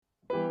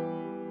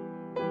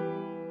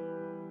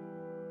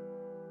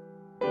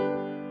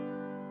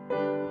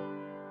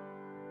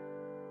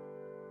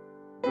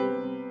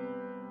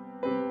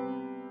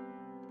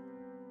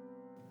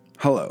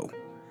Hello,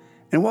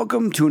 and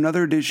welcome to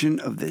another edition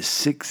of the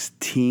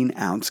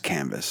 16-ounce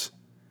canvas,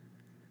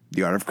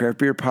 the Art of Craft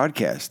Beer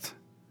podcast.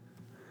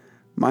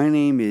 My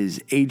name is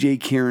AJ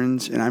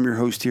Kierans, and I'm your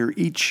host here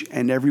each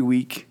and every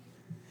week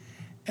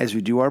as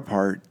we do our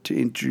part to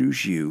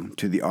introduce you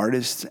to the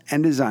artists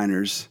and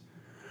designers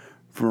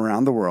from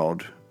around the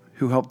world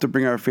who help to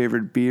bring our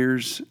favorite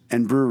beers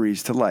and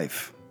breweries to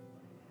life.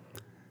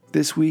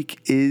 This week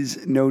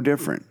is no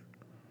different.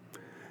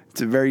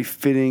 It's a very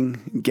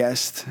fitting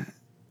guest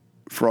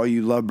for all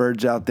you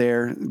lovebirds out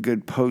there.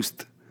 Good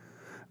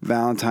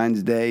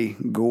post-Valentine's Day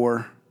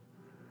gore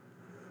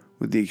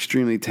with the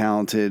extremely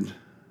talented,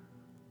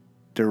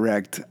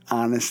 direct,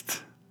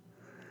 honest,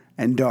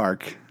 and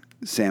dark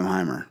Sam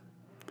Heimer.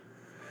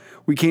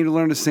 We came to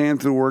learn to Sam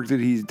through the work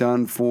that he's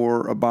done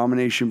for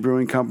Abomination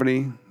Brewing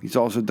Company. He's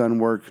also done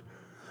work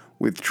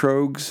with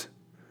Trogs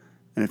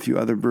and a few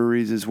other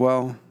breweries as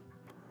well.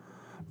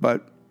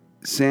 But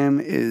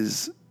Sam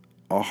is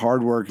a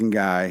hardworking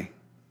guy.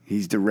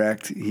 He's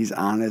direct. He's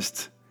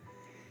honest.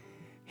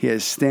 He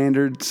has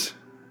standards.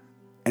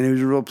 And it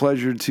was a real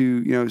pleasure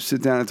to,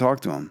 sit down and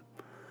talk to him.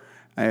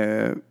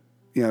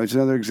 It's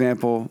another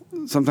example.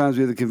 Sometimes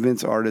we have to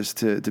convince artists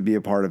to be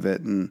a part of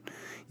it. And,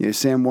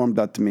 Sam warmed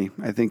up to me.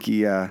 I think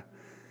he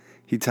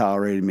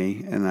tolerated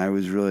me. And I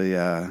was really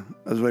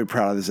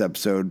proud of this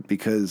episode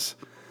because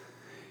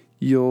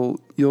you'll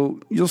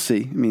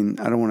see. I mean,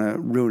 I don't want to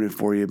ruin it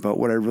for you, but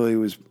what I really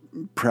was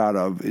proud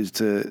of is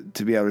to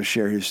be able to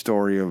share his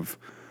story of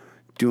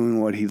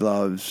doing what he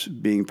loves,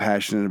 being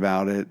passionate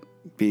about it,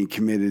 being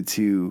committed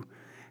to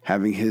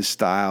having his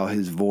style,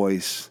 his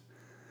voice,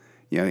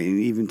 and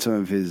even some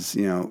of his,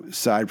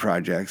 side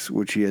projects,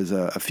 which he has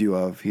a few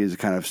of. He has a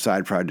kind of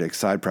side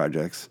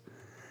projects.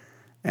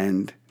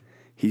 And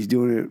he's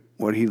doing it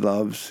what he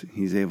loves.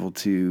 He's able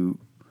to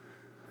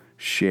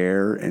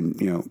share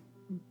and,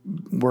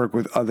 work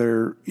with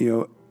other,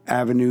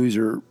 avenues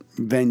or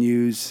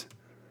venues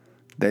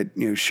that,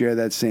 share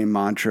that same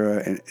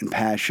mantra and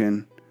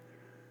passion.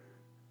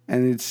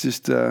 And it's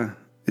just a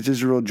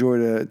real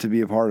joy to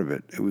be a part of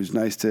it. It was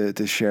nice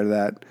to share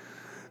that.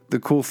 The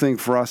cool thing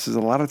for us is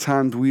a lot of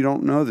times we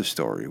don't know the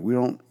story.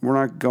 We're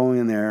not going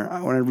in there.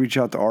 When I reach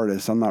out to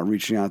artists, I'm not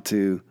reaching out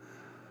to,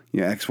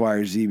 X, Y,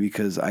 or Z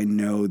because I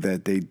know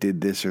that they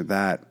did this or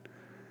that.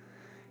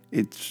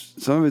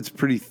 Some of it's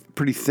pretty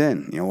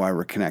thin, why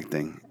we're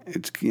connecting.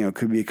 It's,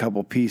 could be a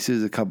couple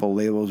pieces, a couple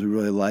labels we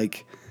really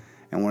like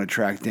and want to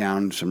track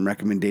down some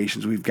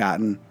recommendations we've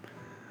gotten.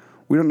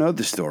 We don't know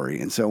the story.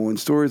 And so when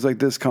stories like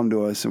this come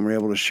to us and we're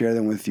able to share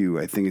them with you,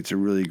 I think it's a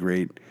really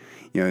great,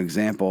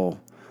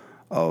 example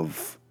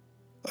of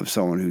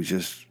someone who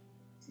just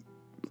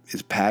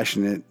is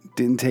passionate,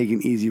 didn't take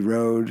an easy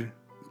road,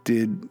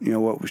 did,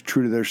 what was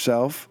true to their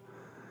self,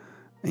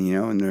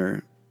 and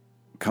they're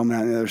coming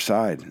out on the other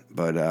side.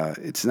 But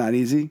it's not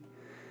easy.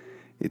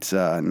 It's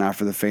not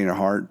for the faint of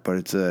heart, but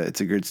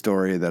it's a good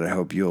story that I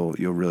hope you'll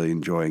really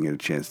enjoy and get a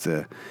chance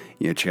to,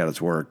 check out his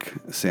work.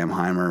 Sam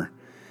Heimer,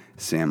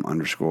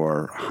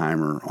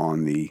 Sam_Heimer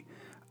on the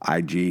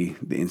IG,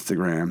 the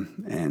Instagram,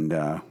 and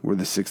we're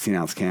the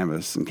 16-ounce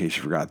canvas, in case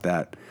you forgot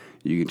that.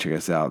 You can check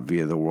us out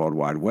via the World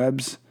Wide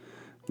Webs.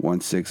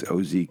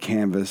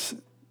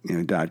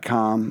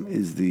 16ozcanvas.com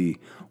is the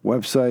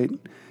website.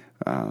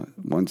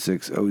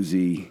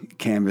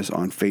 16ozcanvas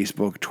on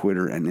Facebook,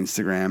 Twitter, and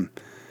Instagram.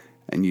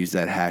 And use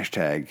that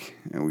hashtag,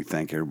 and we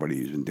thank everybody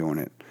who's been doing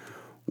it.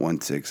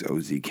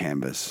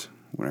 16ozcanvas.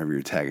 Whenever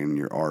you're tagging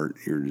your art,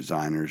 your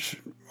designers,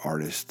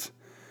 artists,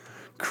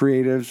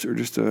 creatives, or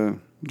just a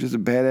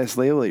badass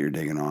label that you're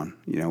digging on.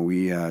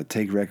 We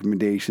take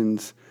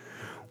recommendations.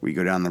 We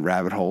go down the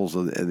rabbit holes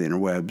of the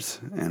interwebs,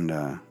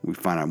 and we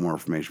find out more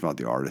information about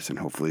the artists, and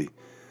hopefully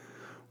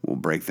we'll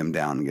break them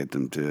down and get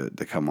them to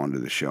come onto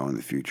the show in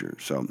the future.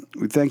 So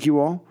we thank you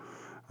all.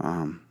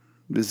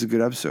 This is a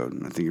good episode,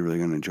 and I think you're really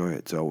going to enjoy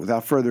it. So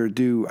without further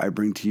ado, I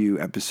bring to you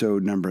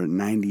episode number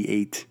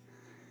 98,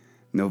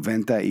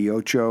 Noventa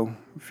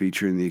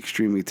featuring the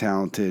extremely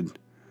talented,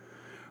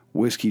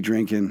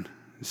 whiskey-drinking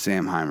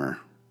Sam Heimer,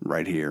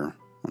 right here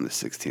on the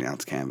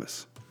 16-ounce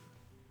canvas.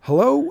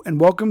 Hello, and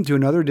welcome to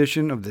another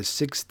edition of the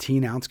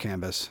 16-ounce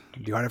canvas,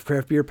 the Art of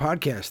Craft Beer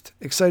podcast.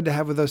 Excited to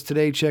have with us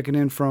today, checking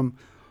in from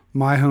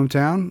my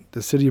hometown,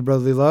 the city of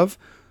brotherly love,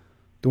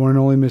 the one and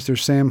only Mr.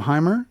 Sam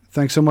Heimer.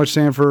 Thanks so much,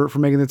 Sam, for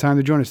making the time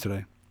to join us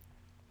today.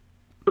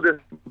 Okay.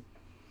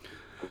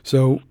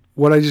 So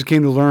what I just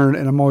came to learn,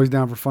 and I'm always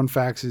down for fun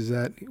facts, is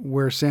that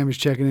where Sam is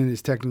checking in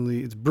is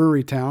technically it's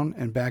brewery town,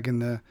 and back in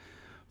the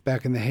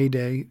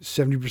heyday,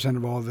 70%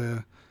 of all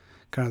the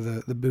kind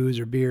of the booze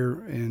or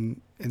beer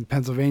in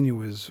Pennsylvania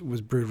was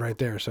brewed right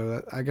there.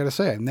 So I got to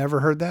say, I've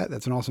never heard that.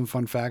 That's an awesome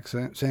fun fact,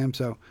 Sam.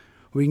 So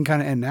we can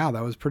kind of end now.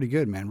 That was pretty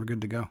good, man. We're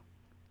good to go.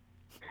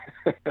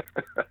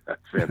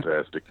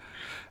 Fantastic.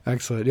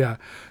 Excellent. Yeah.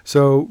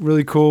 So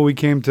really cool. We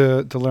came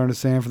to learn to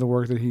Sam for the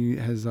work that he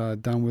has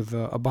done with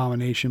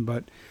Abomination,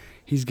 but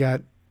he's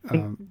got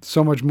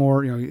so much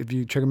more. If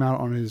you check him out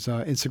on his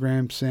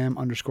Instagram,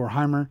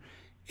 Sam_Heimer,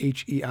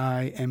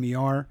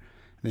 Heimer.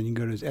 then you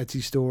can go to his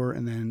Etsy store.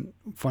 And then,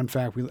 fun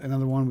fact,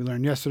 another one we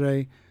learned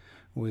yesterday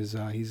was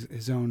he's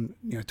his own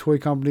toy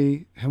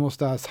company,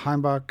 Himmelstas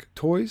Heimbach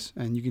Toys,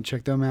 and you can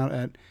check them out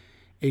at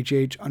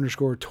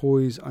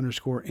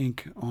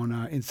HH_toys_inc on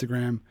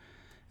Instagram.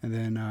 And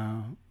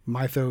then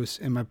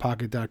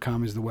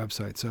mythosinmypocket.com is the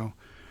website. So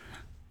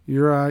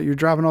you're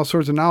dropping all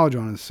sorts of knowledge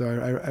on us.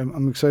 So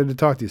I'm excited to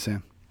talk to you,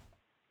 Sam.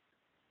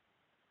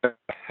 I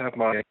have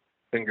my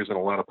fingers in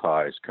a lot of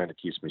pies. Kind of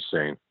keeps me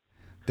sane.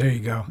 There you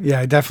go. Yeah,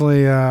 I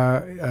definitely.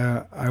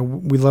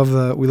 We love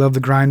the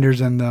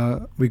grinders,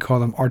 and we call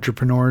them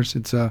artrepeneurs.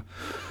 It's a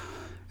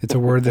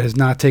word that has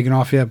not taken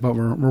off yet, but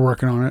we're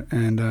working on it.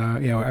 And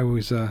I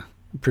always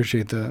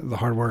appreciate the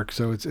hard work.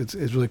 So it's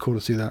really cool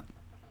to see that.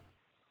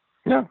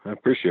 Yeah, I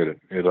appreciate it.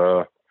 It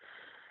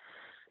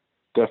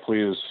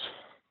definitely is.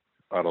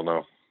 I don't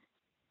know.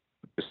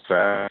 The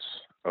facts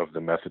of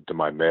the method to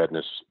my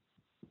madness.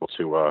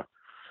 To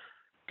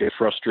get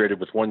frustrated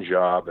with one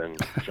job and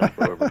jump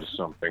over to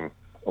something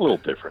a little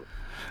different.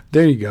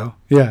 There you go.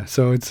 Yeah.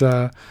 So it's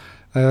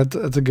that's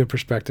a good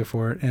perspective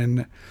for it.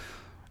 And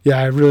yeah,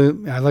 I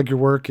like your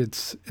work.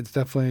 It's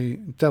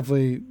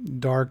definitely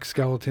dark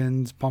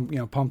skeletons,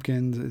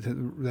 pumpkins,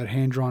 that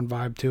hand drawn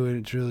vibe to it.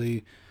 It's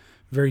really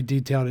very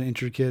detailed and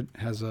intricate.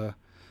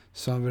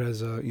 Some of it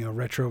has a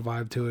retro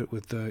vibe to it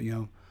with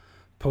the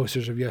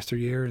posters of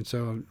yesteryear. And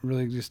so I'm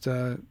really just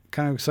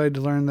kind of excited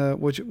to learn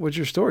what's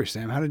your story,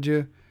 Sam? How'd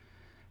you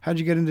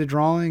get into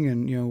drawing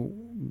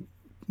and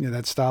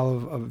that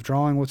style of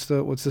drawing? What's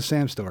the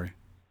Sam story?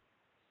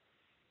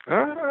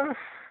 I'm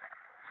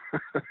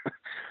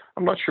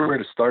not sure where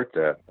to start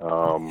that.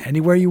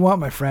 Anywhere you want,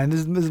 my friend.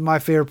 This is my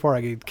favorite part.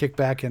 I get kick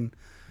back and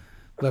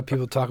let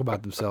people talk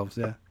about themselves.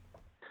 Yeah.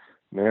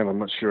 Man, I'm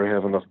not sure I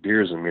have enough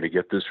beers in me to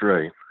get this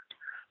right.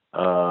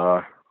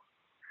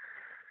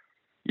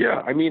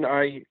 Yeah, I mean,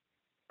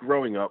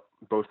 growing up,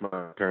 both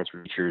my parents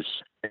were teachers,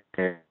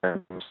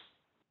 and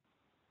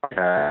I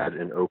had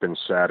an open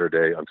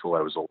Saturday until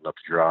I was old enough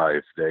to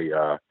drive. They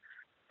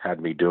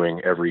had me doing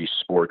every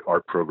sport,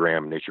 art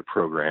program, nature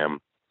program,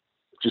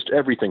 just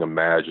everything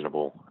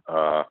imaginable,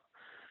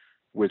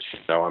 which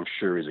I'm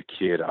sure as a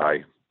kid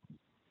I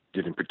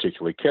didn't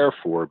particularly care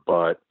for,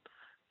 but,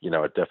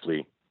 it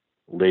definitely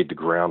laid the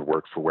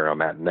groundwork for where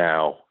I'm at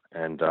now.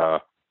 And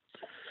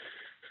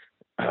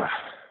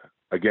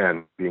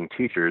again, being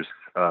teachers,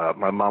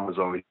 my mom was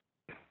always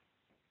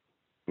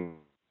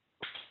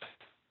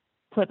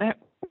putting it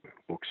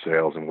book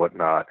sales and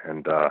whatnot,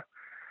 and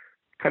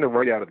kind of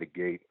right out of the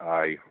gate,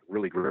 I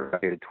really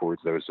gravitated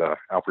towards those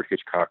Alfred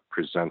Hitchcock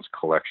Presents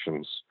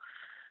collections,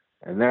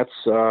 and that's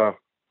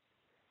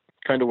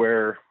kind of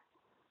where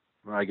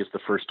I guess the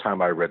first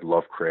time I read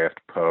Lovecraft,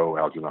 Poe,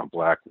 Algernon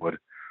Blackwood,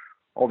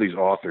 all these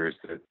authors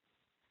that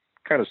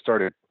kind of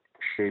started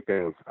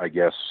shaping, I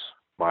guess,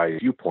 my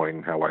viewpoint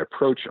and how I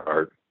approach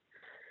art.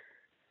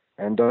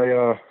 And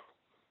I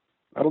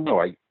don't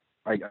know, I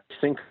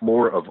think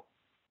more of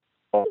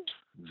art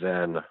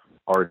than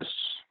artists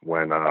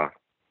when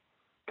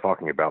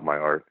talking about my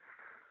art.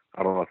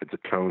 I don't know if it's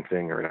a tone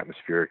thing or an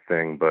atmospheric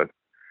thing, but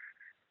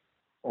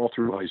all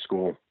through high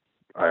school,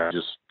 I was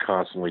just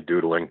constantly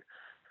doodling.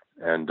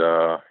 And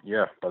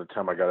by the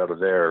time I got out of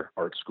there,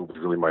 art school was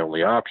really my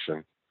only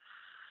option.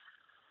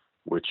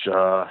 Which,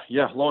 lo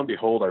and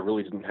behold, I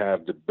really didn't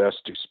have the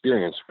best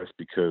experience with,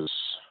 because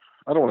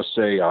I don't want to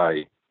say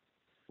I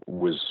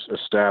was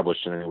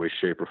established in any way,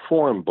 shape, or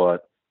form,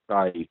 but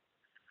I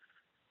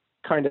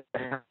kind of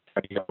had an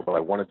idea of what I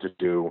wanted to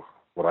do,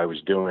 what I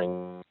was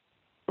doing,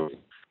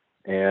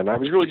 and I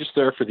was really just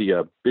there for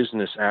the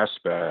business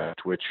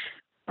aspect, which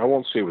I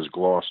won't say was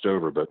glossed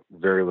over, but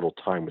very little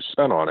time was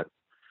spent on it.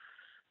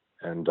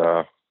 And,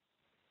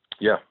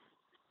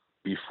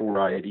 before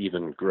I had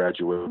even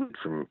graduated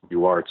from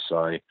UArts,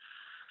 I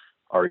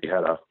already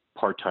had a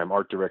part-time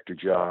art director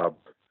job,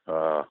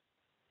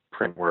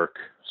 print work.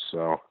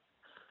 So,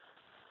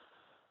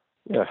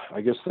 yeah,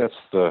 I guess that's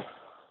the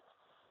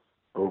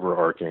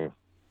overarching.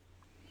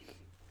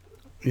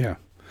 Yeah.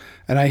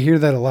 And I hear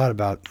that a lot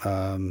about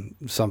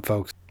some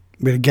folks.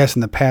 We had a guest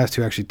in the past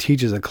who actually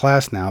teaches a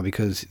class now,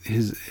 because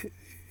his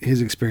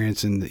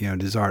experience in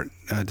his art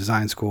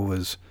design school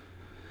was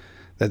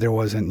that there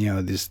wasn't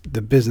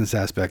the business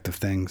aspect of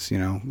things.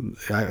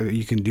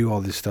 You can do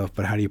all this stuff,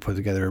 but how do you put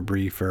together a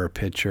brief or a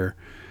pitch, or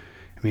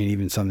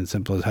even something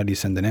simple as how do you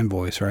send an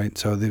invoice, right?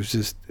 So there's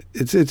just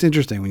it's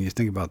interesting when you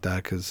think about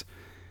that, because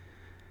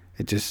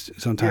it just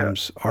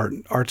sometimes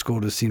art school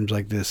just seems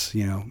like this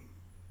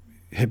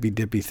hippy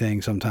dippy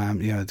thing.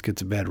 Sometimes it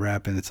gets a bad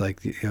rap, and it's like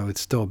it's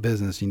still a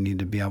business. You need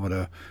to be able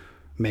to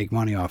make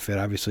money off it.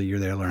 Obviously, you're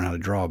there to learn how to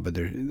draw, but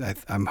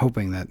I'm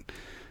hoping that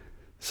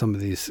some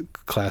of these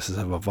classes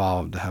have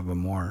evolved to have a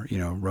more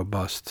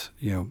robust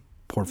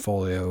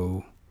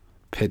portfolio,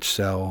 pitch,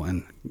 sell,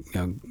 and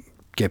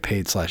get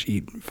paid /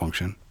 eat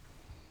function.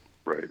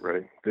 Right.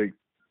 They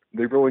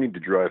really need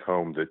to drive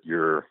home that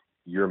you're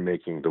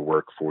making the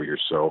work for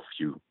yourself.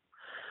 You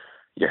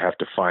have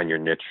to find your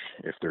niche.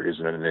 If there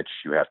isn't a niche,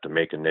 you have to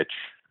make a niche.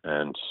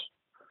 And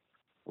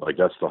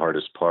that's the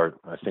hardest part.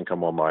 I think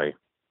I'm on my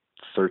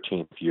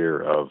 13th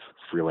year of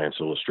freelance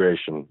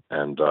illustration,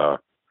 and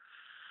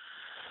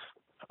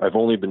I've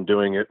only been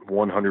doing it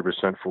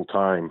 100% full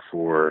time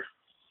for a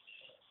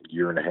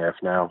year and a half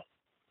now.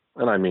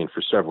 And I mean,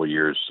 for several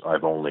years,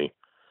 I've only,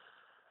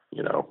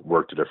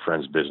 worked at a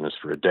friend's business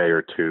for a day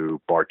or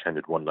two,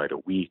 bartended one night a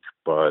week.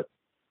 But,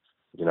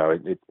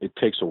 it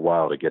takes a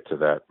while to get to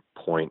that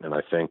point. And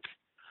I think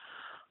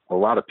a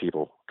lot of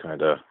people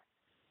kind of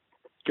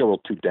get a little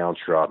too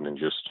downtrodden and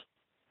just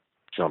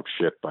jump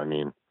ship. I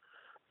mean,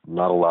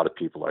 not a lot of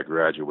people I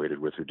graduated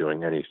with are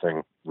doing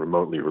anything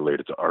remotely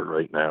related to art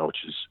right now,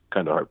 which is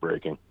kind of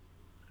heartbreaking.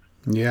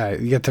 Yeah,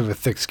 you get to have a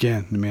thick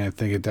skin. I mean, I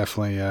think it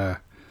definitely,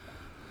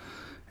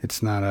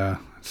 it's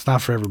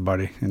not for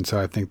everybody. And so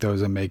I think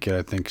those that make it,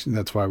 I think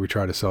that's why we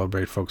try to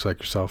celebrate folks like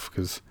yourself,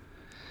 because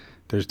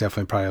there's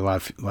definitely probably a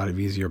lot of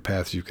easier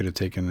paths you could have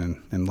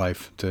taken in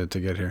life to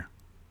get here.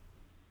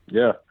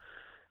 Yeah.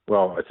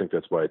 Well, I think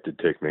that's why it did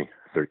take me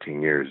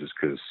 13 years, is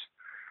because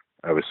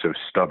I was so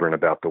stubborn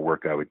about the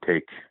work I would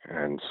take.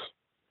 And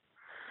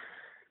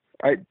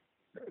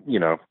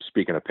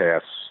speaking of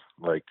paths,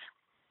 like,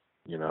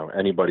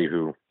 anybody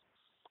who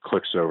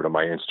clicks over to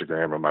my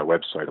Instagram or my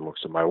website and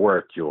looks at my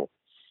work, you'll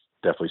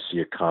definitely see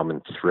a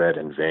common thread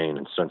and vein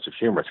and sense of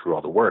humor through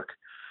all the work.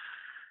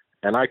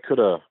 And I could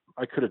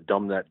have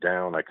dumbed that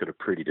down. I could have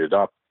prettied it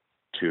up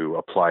to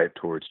apply it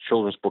towards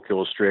children's book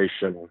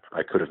illustration.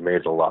 I could have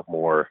made it a lot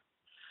more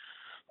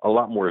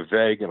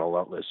vague and a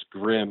lot less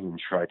grim, and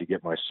tried to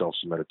get myself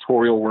some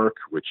editorial work,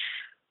 which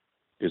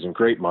isn't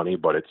great money,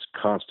 but it's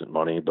constant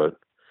money. But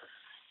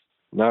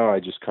no, I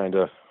just kind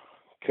of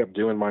kept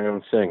doing my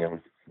own thing, and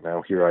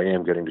now here I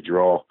am getting to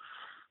draw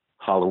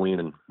Halloween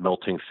and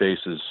melting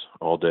faces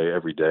all day,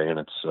 every day, and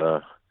it's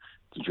a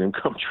dream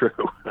come true.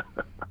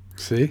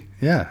 See?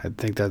 Yeah, I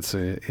think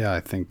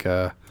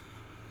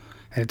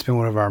and it's been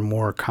one of our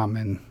more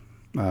common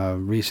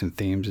recent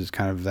themes, is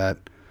kind of that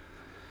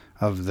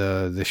of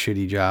the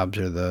shitty jobs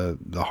or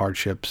the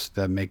hardships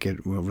that make it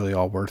really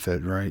all worth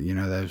it, right?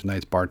 Those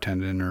nights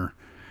bartending or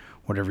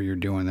whatever you're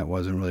doing that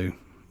wasn't really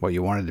what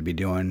you wanted to be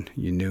doing.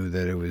 You knew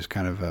that it was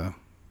kind of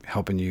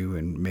helping you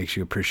and makes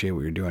you appreciate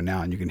what you're doing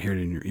now, and you can hear it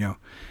in your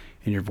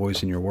in your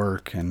voice and your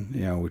work,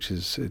 and which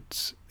is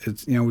it's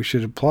we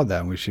should applaud that,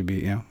 and we should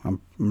be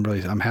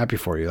I'm happy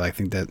for you. I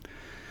think that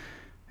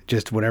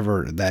just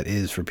whatever that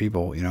is for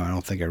people, I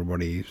don't think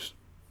everybody's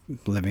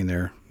living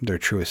their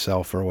truest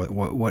self, or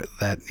what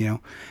that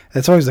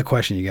that's always the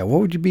question you get.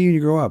 What would you be when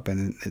you grow up?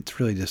 And it's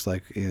really just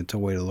like it's a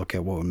way to look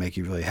at what would make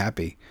you really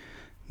happy,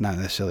 not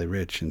necessarily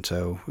rich. And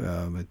so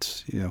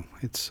it's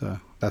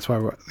that's why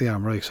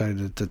I'm really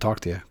excited to talk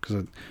to you,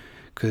 because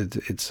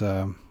it's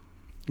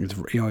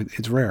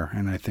it's rare,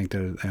 and I think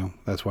that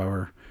that's why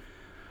we're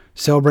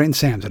celebrating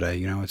Sam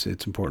today.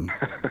 It's important.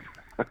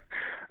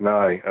 No,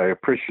 I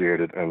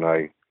appreciate it, and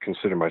I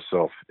consider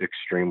myself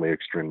extremely,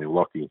 extremely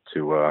lucky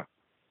to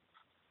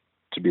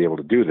be able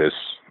to do this.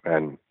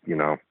 And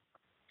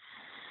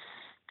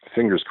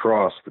fingers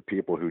crossed, the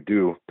people who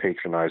do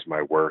patronize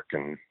my work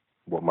and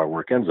what my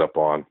work ends up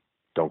on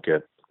don't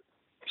get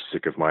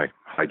sick of my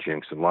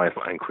hijinks and line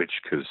language,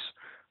 because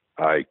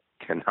I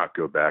cannot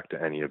go back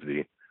to any of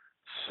the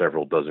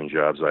several dozen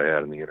jobs I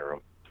had in the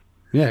interim.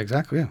 Yeah,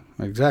 exactly. Yeah,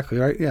 exactly.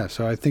 Right. Yeah.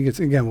 So I think it's,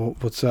 again,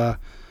 let's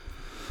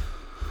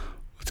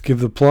give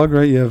the plug,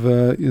 right? You have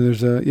you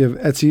have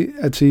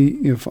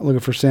Etsy. Looking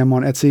for Sam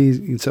on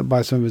Etsy. You can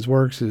buy some of his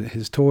works,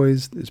 his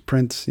toys, his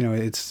prints.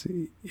 It's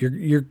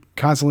you're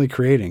constantly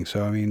creating.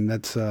 So I mean,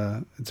 that's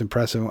it's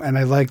impressive, and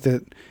I like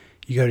that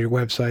you go to your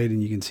website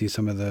and you can see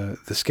some of the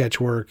sketch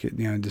work.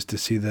 Just to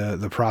see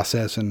the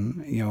process,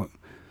 and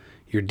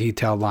your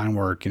detailed line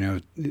work.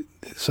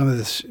 Some of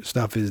this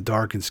stuff is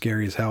dark and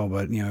scary as hell,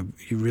 but you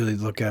really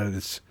look at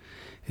it,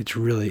 it's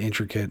really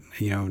intricate.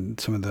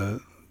 Some of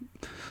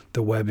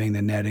the webbing,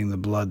 the netting, the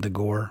blood, the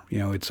gore.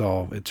 It's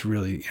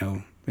really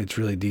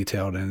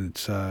detailed, and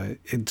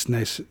it's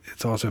nice.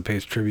 It's also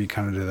pays tribute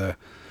kind of to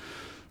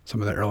some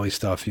of the early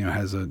stuff. Some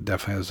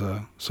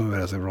of it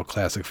has a real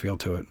classic feel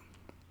to it.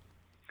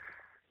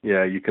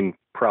 Yeah, you can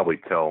probably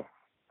tell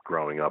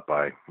growing up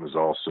I was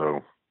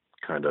also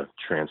kind of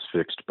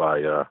transfixed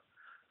by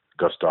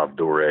Gustave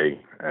Doré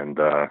and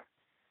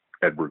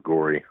Edward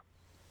Gorey,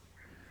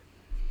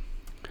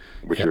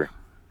 which are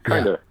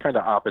kind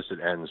of opposite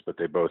ends, but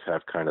they both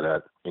have kind of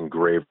that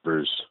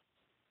engraver's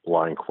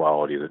line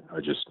quality that I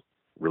just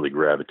really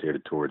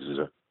gravitated towards as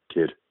a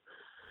kid.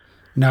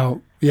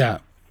 Now,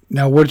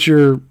 what's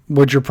your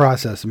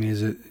process? I mean,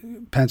 is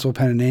it pencil,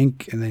 pen, and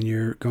ink, and then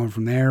you're going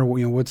from there?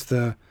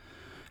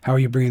 How are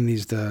you bringing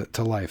these to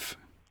life?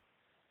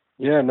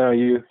 Yeah, no,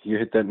 you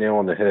hit that nail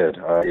on the head.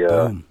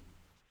 Boom.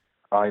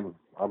 I'm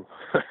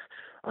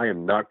I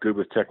am not good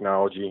with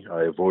technology.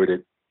 I avoid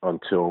it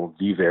until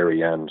the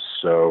very end.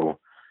 So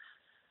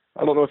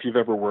I don't know if you've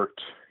ever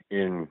worked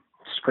in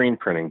screen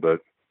printing, but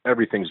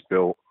everything's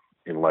built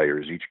in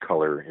layers. Each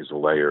color is a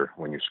layer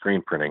when you're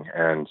screen printing,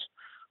 and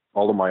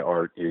all of my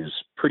art is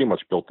pretty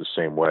much built the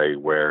same way,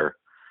 where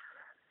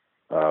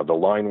the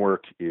line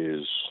work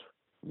is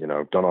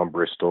done on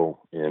Bristol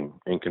in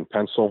ink and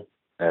pencil,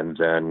 And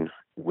then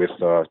with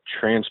a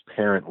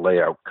transparent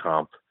layout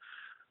comp,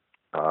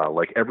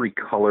 like every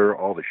color,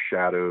 all the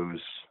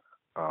shadows,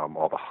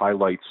 all the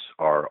highlights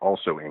are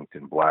also inked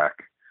in black.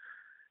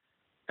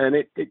 And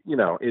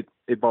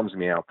it bums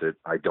me out that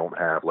I don't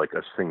have like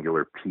a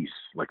singular piece,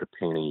 like a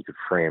painting you could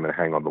frame and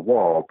hang on the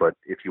wall. But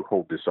if you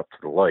hold this up to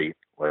the light,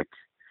 like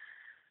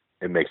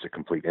it makes a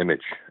complete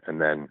image.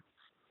 And then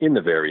in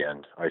the very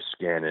end, I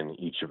scan in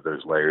each of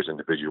those layers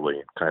individually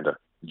and kind of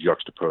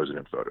juxtapose it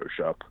in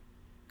Photoshop.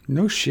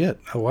 No shit.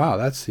 Oh wow,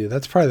 that's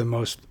probably the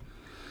most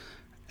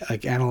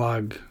like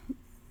analog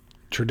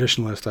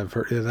traditionalist I've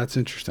heard. Yeah, that's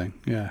interesting.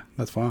 Yeah,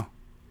 that's wow.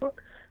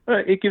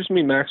 It gives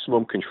me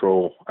maximum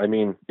control. I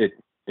mean,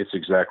 it's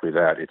exactly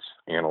that. It's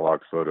analog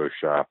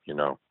Photoshop,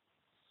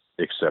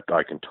 except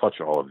I can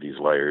touch all of these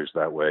layers.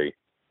 That way,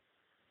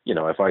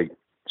 if I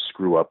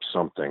screw up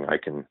something, I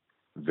can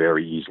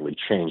very easily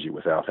change it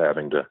without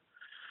having to,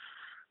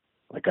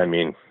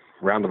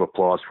 round of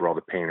applause for all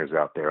the painters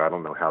out there. I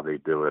don't know how they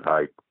do it.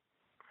 I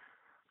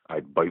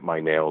bite my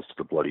nails to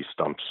the bloody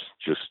stumps,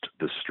 just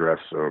the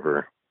stress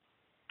over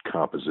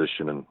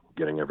composition and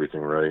getting everything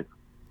right.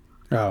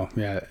 Oh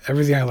yeah,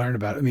 everything I learned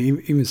about it. I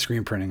mean, even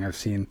screen printing.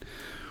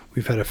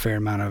 We've had a fair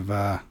amount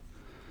of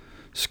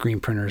screen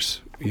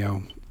printers,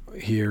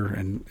 here,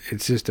 and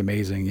it's just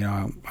amazing.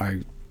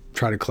 I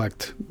try to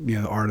collect, the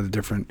art of the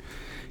different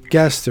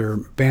guests or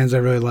bands I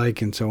really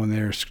like, and so when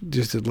they're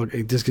just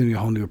it just gives me a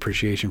whole new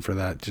appreciation for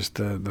that. Just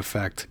the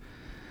fact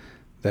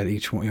that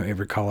each one,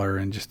 every color,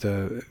 and just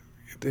I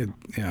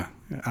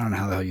don't know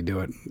how the hell you do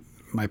it.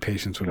 My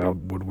patience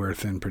would wear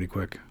thin pretty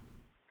quick.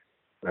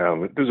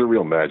 There's a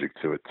real magic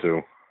to it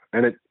too,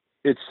 and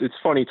it's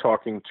funny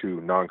talking to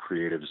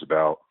non-creatives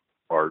about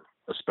art,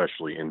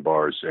 especially in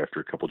bars after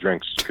a couple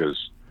drinks, because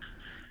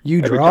you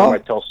every draw. time I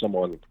tell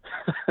someone,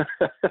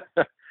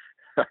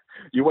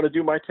 "You want to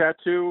do my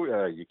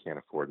tattoo?" You can't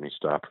afford me.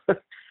 Stop.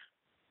 But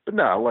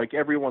no, like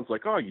everyone's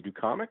like, "Oh, you do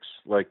comics?"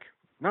 Like,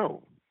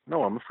 no,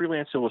 I'm a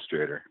freelance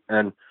illustrator,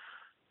 and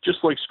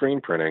just like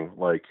screen printing,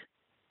 like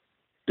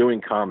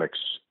doing comics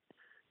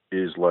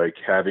is like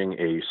having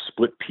a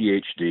split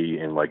PhD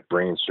in like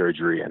brain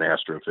surgery and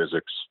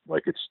astrophysics.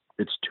 Like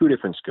it's two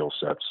different skill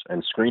sets,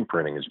 and screen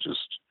printing is just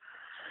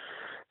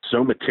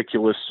so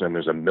meticulous, and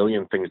there's a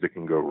million things that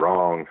can go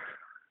wrong.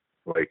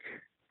 Like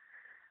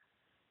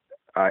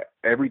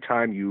every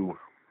time you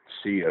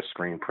see a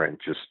screen print,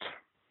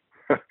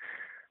 just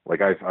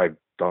like I've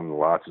done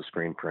lots of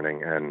screen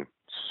printing, and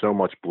so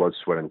much blood,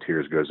 sweat, and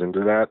tears goes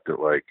into that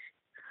like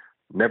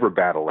never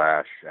bat a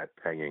lash at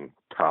paying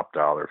top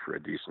dollar for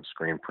a decent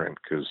screen print,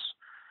 because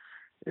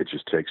it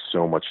just takes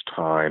so much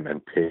time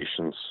and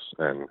patience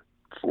and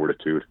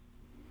fortitude.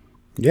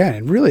 Yeah,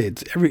 and really,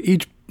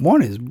 each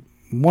one is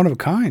one of a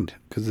kind.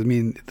 Because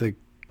the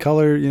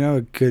color,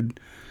 it could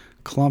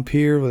clump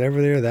here, whatever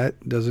there,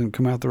 that doesn't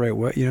come out the right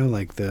way.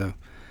 Like the.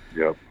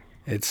 Yep.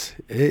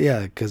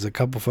 Because a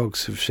couple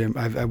folks have.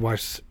 I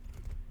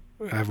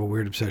have a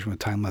weird obsession with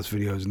time lapse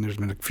videos, and there's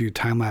been a few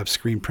time lapse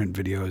screen print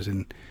videos,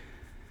 and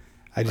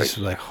I just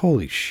was like,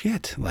 holy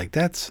shit, like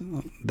that's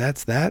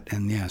that.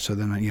 And yeah, so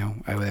then,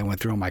 I went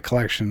through my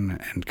collection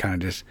and kind of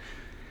just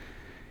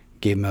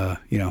gave him a,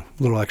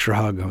 little extra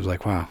hug. I was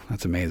like, wow,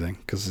 that's amazing.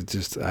 Cause it's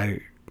just,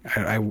 I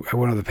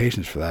wouldn't have the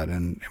patience for that.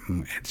 And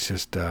it's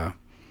just,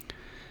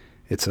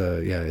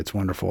 it's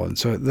wonderful. And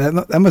so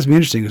that must be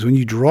interesting, because when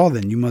you draw,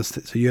 then you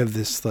have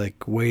this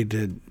like way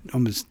to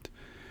almost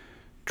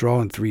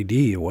draw in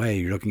 3D away.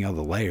 You're looking at all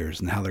the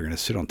layers and how they're going to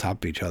sit on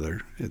top of each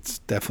other. It's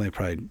definitely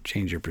probably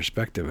changed your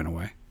perspective in a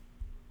way.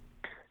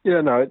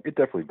 Yeah, no, it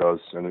definitely does.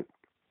 And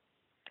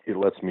it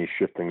lets me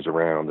shift things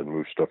around and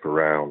move stuff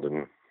around.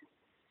 And,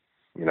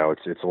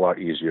 it's a lot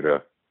easier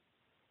to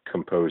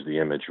compose the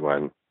image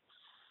when,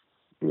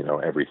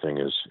 everything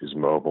is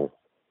mobile,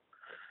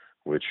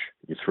 which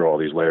you throw all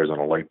these layers on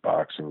a light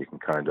box and you can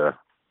kind of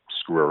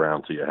screw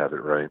around till you have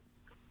it right.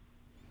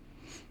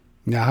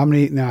 Now, how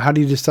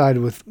do you decide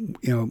with,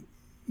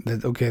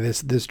 that, okay,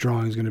 this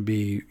drawing is going to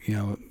be,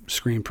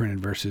 screen printed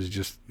versus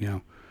just,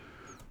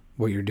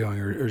 what you're doing,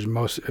 or is a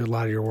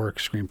lot of your work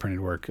screen printed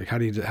work? Like, how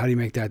do you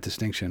make that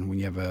distinction when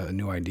you have a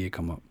new idea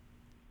come up?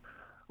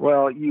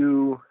 Well,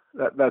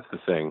 that's the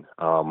thing.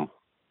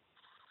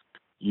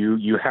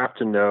 You have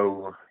to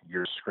know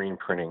your screen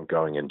printing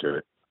going into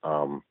it.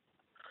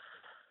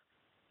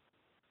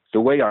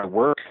 The way I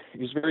work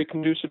is very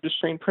conducive to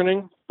screen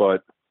printing,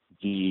 but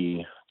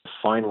the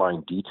fine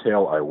line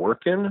detail I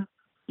work in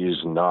is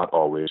not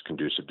always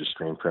conducive to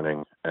screen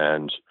printing.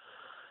 And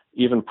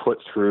even put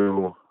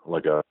through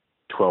like a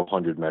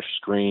 1200 mesh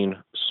screen,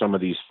 some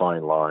of these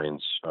fine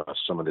lines,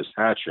 some of this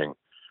hatching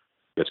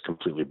gets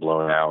completely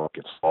blown out,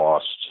 gets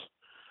lost,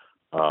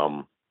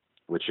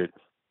 which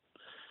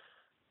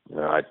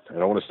I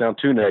don't want to sound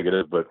too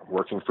negative, but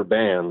working for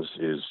bands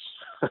is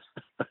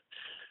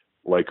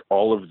like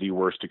all of the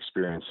worst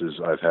experiences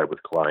I've had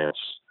with clients.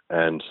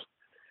 And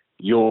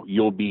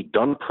you'll be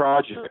done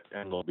project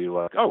and they'll be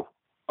like, oh,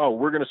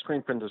 we're going to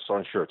screen print this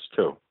on shirts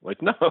too.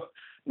 Like, no,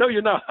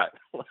 you're not.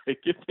 Like,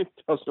 it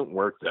doesn't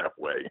work that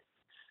way.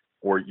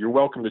 or you're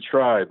welcome to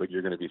try, but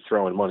you're going to be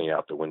throwing money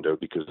out the window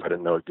because I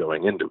didn't know it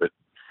going into it.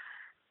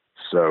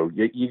 So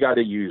you got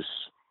to use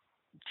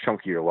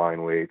chunkier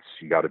line weights.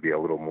 You got to be a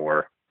little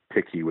more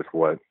picky with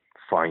what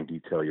fine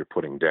detail you're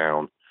putting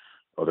down.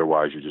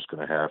 Otherwise, you're just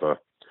going to have a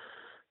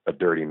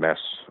dirty mess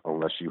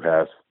unless you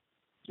have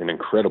an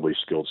incredibly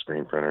skilled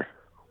screen printer.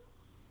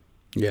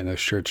 Yeah, those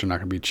shirts are not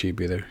going to be cheap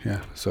either.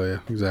 Yeah, so yeah,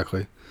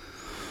 exactly.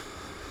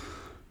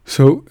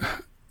 So,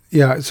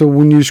 yeah, so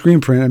when you screen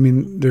print, I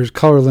mean, there's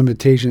color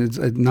limitations.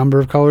 A number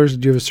of colors.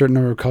 Do you have a certain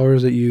number of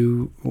colors that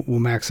you will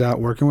max out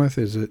working with?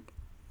 Is it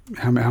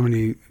how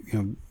many?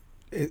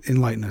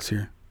 Enlighten us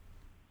here.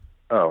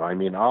 Oh, I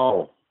mean,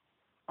 I'll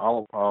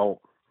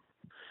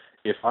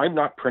if I'm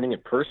not printing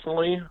it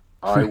personally,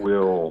 I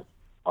will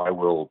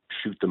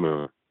shoot the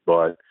moon.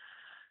 But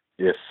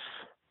if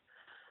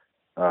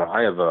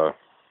I have a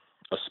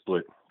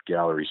split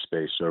gallery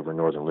space over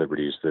Northern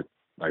Liberties that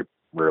I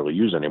rarely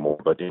use anymore,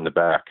 but in the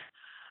back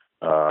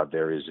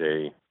there is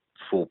a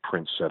full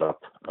print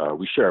setup.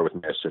 We share with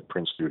Masset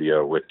Print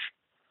Studio, which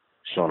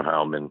Sean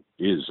Heilman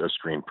is a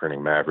screen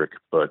printing maverick.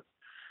 But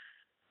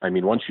I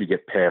mean, once you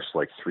get past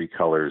like 3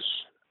 colors,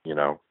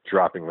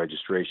 dropping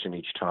registration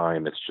each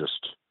time,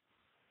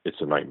 it's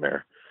a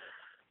nightmare.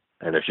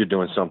 And if you're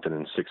doing something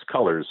in 6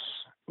 colors,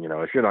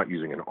 if you're not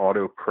using an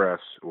auto press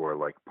or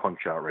like punch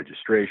out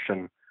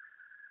registration,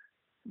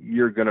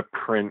 you're going to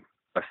print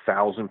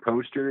 1,000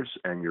 posters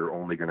and you're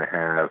only going to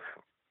have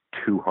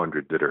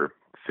 200 that are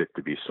fit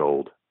to be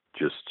sold.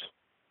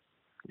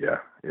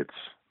 It's,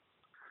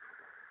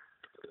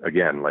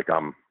 again, like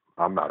I'm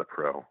not a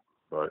pro,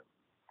 but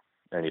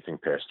anything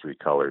past 3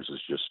 colors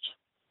is just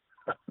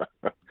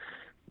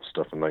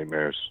stuff of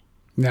nightmares.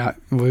 Yeah,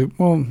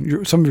 well,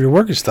 some of your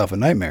work is stuff of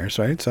nightmares,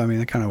 right? So I mean,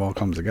 it kind of all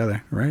comes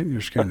together, right?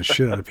 You're scaring the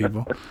shit out of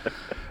people.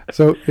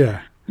 So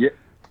yeah.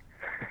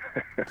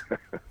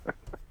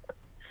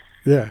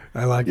 Yeah,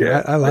 I like it.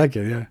 I like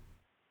it. Yeah.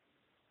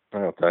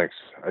 Oh, thanks.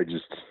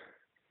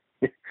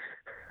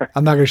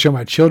 I'm not going to show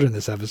my children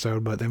this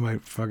episode, but they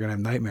might fucking have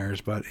nightmares.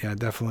 But yeah,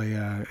 definitely,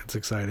 it's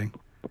exciting.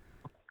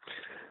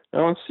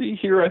 Now, and see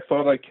here, I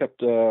thought I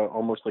kept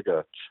almost like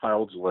a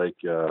child's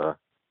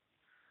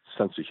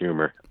sense of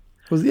humor.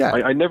 Well, yeah.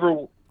 I never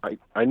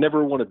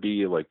want to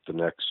be like the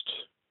next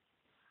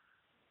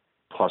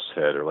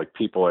pusshead, or like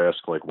people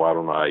ask, like, why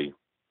don't I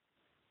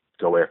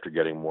go after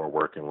getting more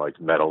work in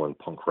like metal and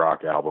punk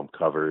rock album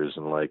covers,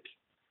 and like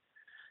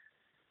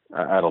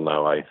I don't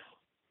know,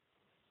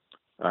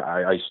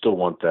 I still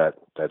want that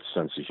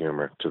sense of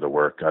humor to the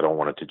work. I don't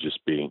want it to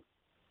just be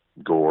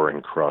gore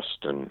and crust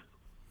and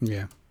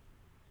yeah.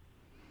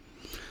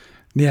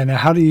 Now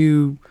how do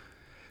you?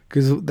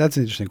 Because that's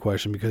an interesting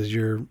question, because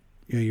you're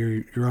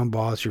your own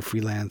boss, you're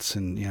freelance,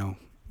 and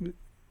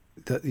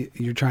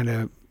you're trying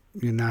to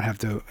not have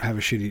to have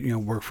a shitty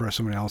work for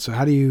somebody else. So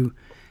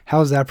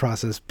how is that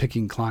process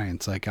picking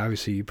clients? Like,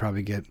 obviously you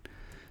probably get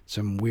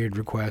some weird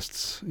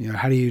requests.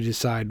 How do you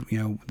decide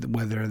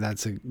whether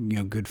that's a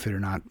good fit or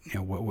not?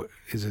 What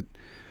is it?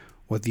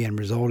 What the end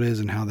result is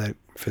and how that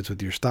fits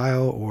with your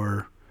style,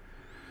 or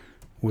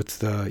what's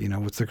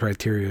the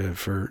criteria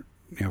for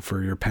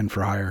for your pen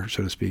for hire,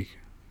 so to speak?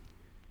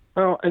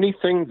 Well,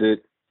 anything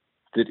that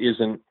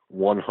isn't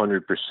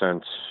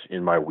 100%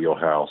 in my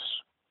wheelhouse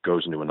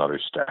goes into another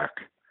stack,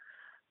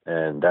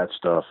 and that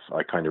stuff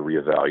I kind of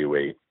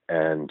reevaluate.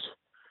 And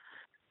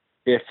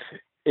if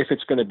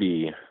it's going to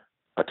be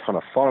a ton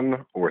of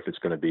fun, or if it's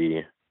going to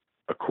be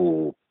a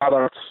cool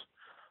product,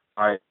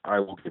 I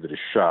will give it a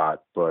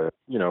shot. But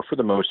for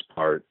the most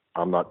part,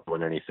 I'm not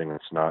doing anything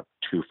that's not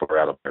too far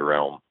out of my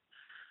realm.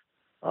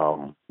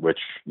 Which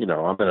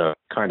I'm in a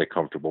kind of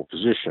comfortable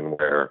position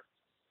where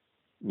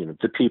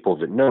the people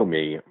that know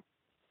me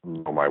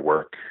know my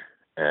work.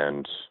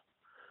 And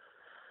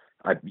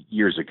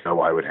years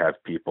ago, I would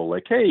have people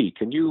like, hey,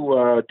 can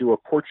you do a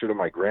portrait of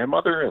my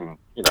grandmother? And,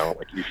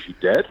 like, is she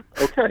dead?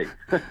 Okay.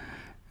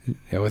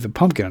 Yeah, with a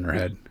pumpkin on her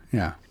head.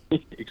 Yeah.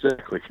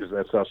 Exactly, because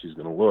that's how she's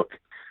going to look.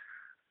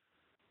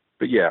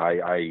 But yeah,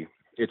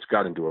 it's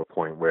gotten to a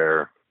point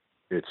where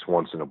it's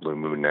once in a blue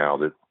moon now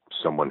that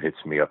someone hits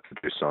me up to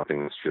do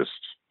something that's just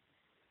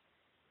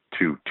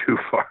too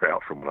far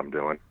out from what I'm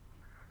doing.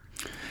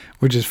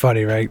 Which is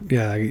funny, right?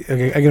 Yeah, I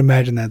can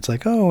imagine that. It's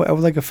like, oh, I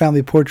would like a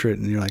family portrait,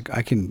 and you're like,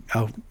 I can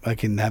have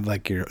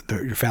like your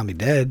family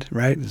dead,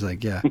 right? It's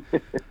like, yeah,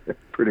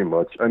 pretty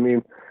much. I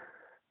mean,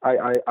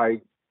 I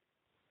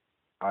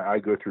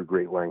go through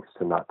great lengths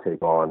to not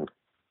take on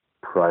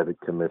private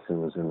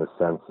commissions in the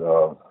sense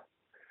of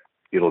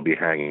it'll be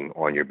hanging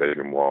on your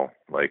bedroom wall.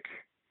 Like,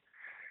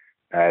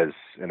 as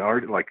an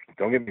artist, like,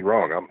 don't get me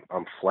wrong,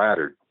 I'm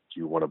flattered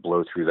you want to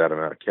blow through that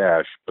amount of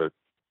cash, but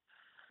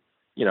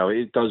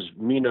it does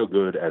me no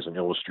good as an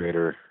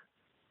illustrator.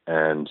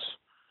 And,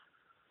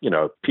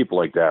 people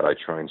like that, I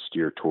try and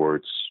steer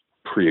towards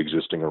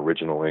pre-existing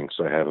original inks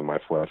I have in my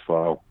flat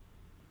file.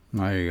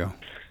 There you go.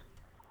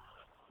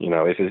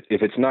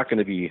 If it's not going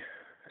to be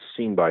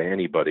seen by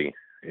anybody,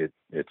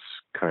 it's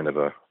kind of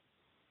a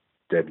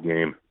dead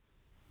game.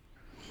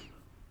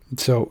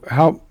 So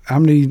how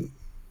many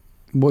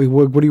What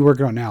are you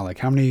working on now? Like,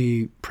 how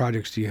many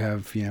projects do you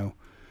have,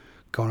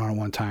 going on at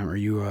one time? Are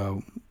you a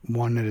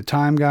one at a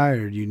time guy,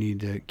 or do you need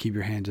to keep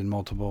your hands in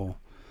multiple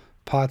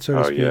pots, so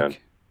to Oh yeah.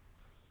 speak?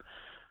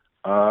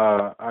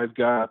 I've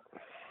got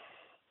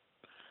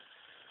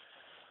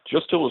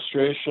just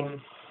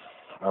illustration.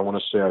 I want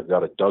to say I've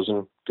got a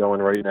dozen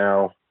going right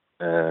now,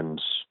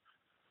 and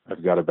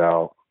I've got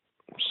about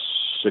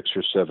 6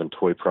 or 7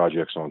 toy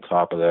projects on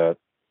top of that.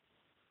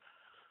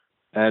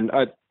 And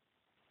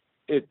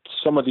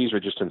some of these are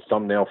just in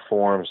thumbnail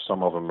form.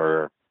 Some of them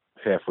are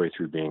halfway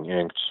through being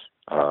inked.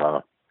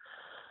 I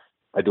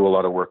do a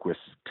lot of work with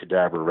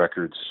Cadaver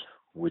Records,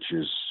 which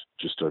is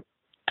just a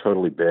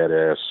totally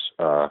badass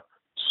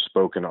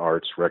spoken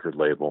arts record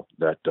label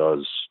that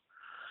does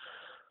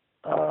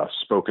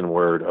spoken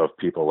word of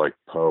people like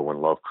Poe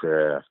and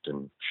Lovecraft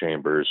and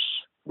Chambers,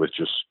 with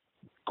just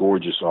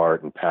gorgeous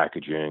art and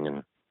packaging,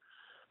 and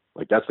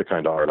like that's the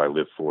kind of art I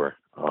live for.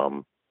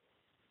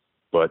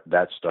 But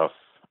that stuff,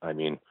 I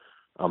mean,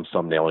 I'm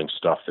thumbnailing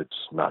stuff that's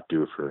not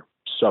due for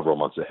several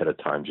months ahead of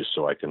time, just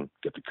so I can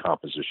get the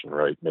composition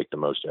right, make the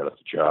most out of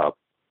the job.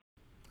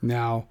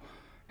 Now,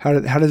 how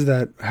is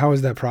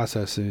that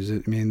process? I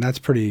mean, that's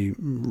pretty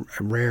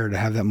rare to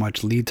have that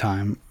much lead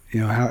time.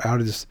 How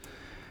does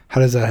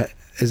that,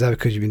 is that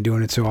because you've been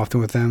doing it so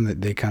often with them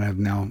that they kind of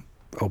now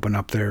open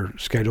up their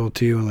schedule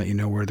to you and let you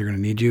know where they're going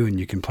to need you and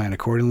you can plan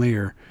accordingly?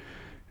 Or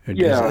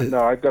Yeah,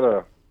 no, I've got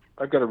a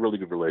really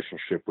good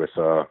relationship with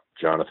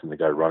Jonathan, the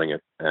guy running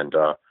it, and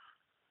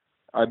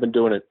I've been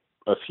doing it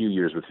a few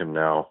years with him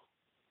now,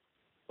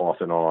 off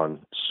and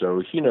on.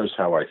 So he knows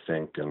how I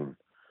think, and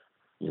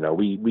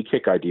we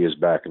kick ideas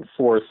back and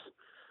forth.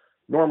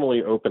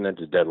 Normally,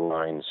 open-ended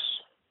deadlines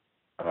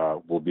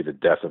will be the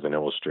death of an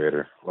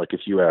illustrator. Like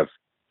if you have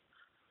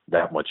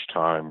that much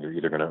time, you're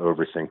either going to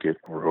overthink it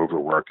or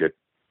overwork it.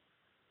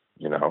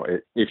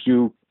 If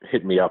you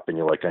hit me up and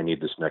you're like, I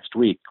need this next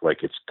week,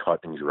 like it's cut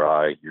and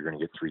dry, you're going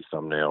to get 3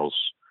 thumbnails,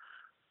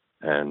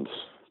 and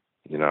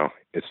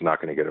it's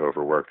not going to get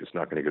overworked. It's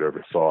not going to get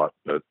overthought.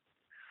 But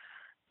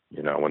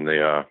when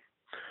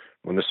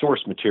the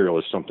source material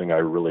is something I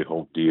really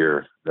hold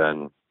dear,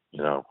 then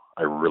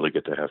I really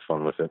get to have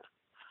fun with it.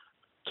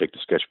 Take the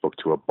sketchbook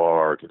to a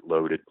bar, get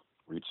loaded,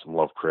 read some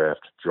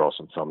Lovecraft, draw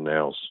some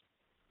thumbnails,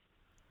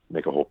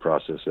 make a whole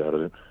process out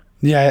of it.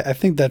 Yeah, I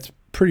think that's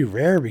pretty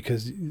rare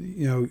because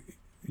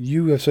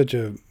you have such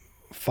a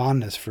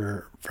fondness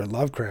for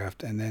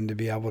Lovecraft, and then to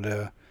be able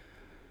to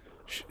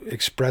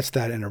express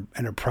that in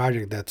a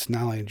project that's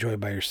not only enjoyed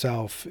by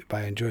yourself,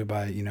 enjoyed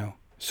by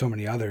so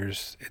many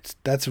others.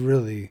 That's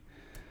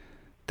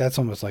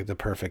almost like the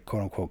perfect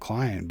quote unquote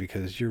client,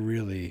 because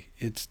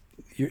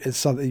it's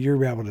something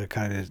you're able to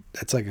kind of,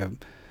 it's like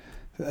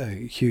a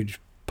huge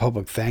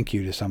public thank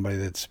you to somebody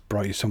that's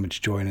brought you so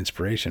much joy and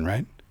inspiration,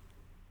 right?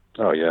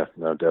 Oh yeah,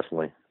 no,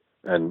 definitely.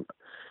 And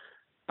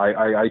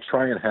I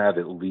try and have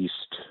at least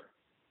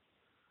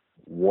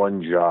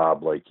one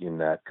job like in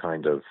that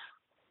kind of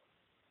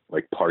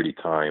like party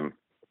time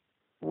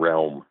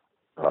realm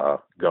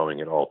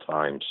going at all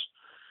times.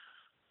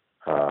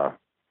 I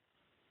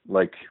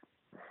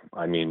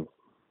mean,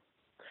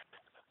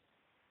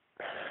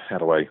 how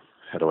do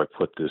I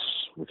put this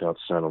without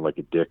sounding like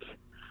a dick?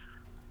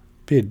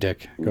 Be a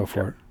dick. Go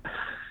for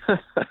it.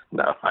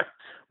 No,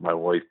 my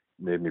wife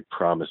made me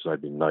promise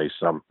I'd be nice.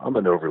 I'm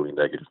an overly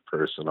negative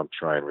person. I'm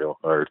trying real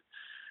hard.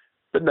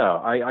 But no,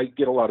 I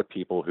get a lot of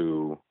people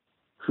who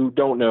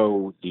don't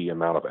know the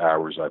amount of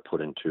hours I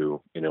put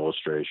into an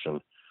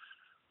illustration,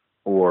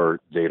 or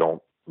they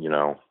don't,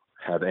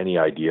 have any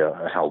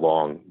idea how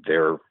long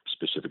their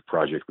specific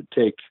project would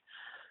take.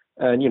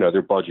 And,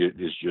 their budget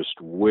is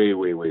just way,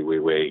 way, way, way,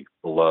 way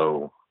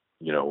below,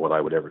 what I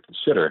would ever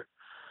consider.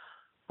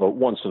 But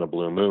once in a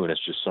blue moon,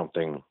 it's just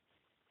something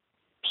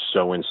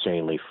so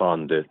insanely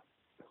fun that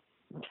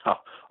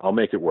I'll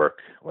make it work.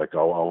 Like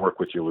I'll work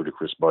with your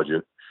ludicrous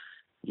budget.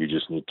 You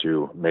just need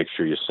to make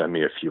sure you send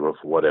me a few of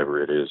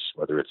whatever it is,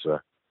 whether it's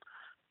a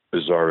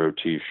Bizarro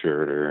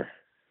t-shirt or,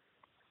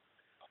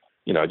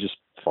 just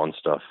fun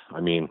stuff.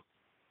 I mean,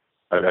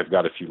 I've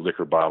got a few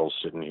liquor bottles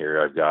sitting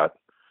here. I've got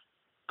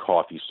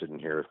coffee sitting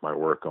here with my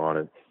work on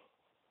it,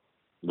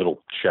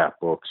 little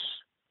chapbooks,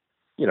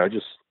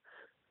 just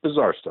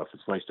bizarre stuff.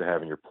 It's nice to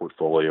have in your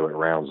portfolio. It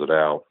rounds it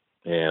out.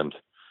 And,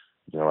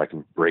 I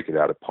can break it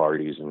out at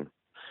parties and,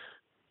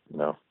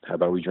 how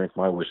about we drink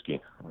my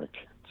whiskey? Like,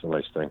 it's a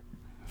nice thing.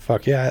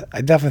 Fuck yeah.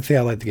 I definitely think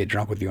I'd like to get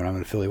drunk with you when I'm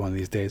in Philly one of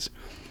these days,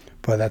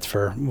 but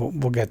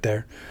we'll get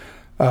there.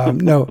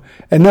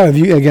 If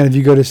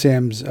you go to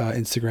Sam's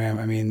Instagram,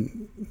 I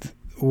mean,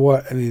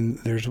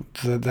 there's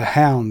the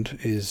hound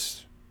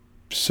is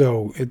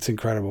it's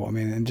incredible. I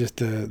mean, and just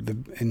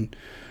and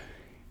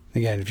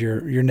again, if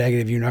you're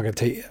negative, you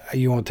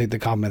won't take the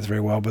compliments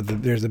very well, but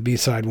there's the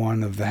B-side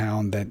one of the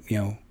hound that,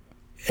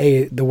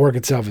 the work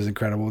itself is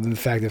incredible. And the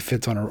fact that it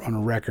fits on a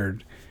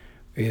record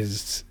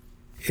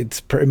it's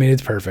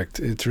perfect.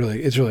 It's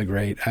really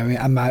great. I mean,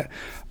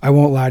 I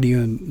won't lie to you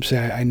and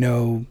say I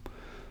know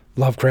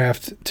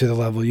Lovecraft to the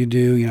level you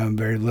do.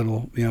 Very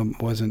little,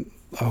 wasn't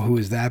oh, who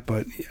is that?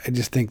 But I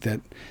just think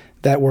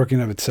that work in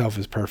of itself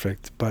is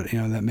perfect. But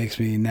that makes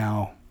me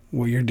now.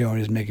 What you're doing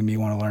is making me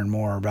want to learn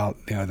more about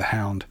the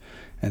hound,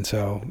 and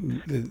so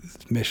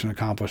it's mission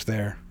accomplished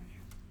there.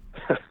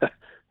 I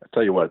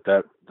tell you what,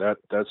 that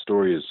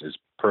story is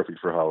perfect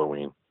for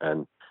Halloween,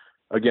 and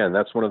again,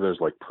 that's one of those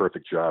like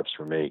perfect jobs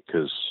for me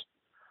because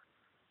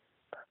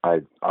I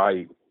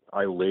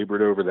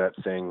labored over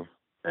that thing,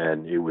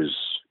 and it was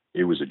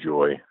a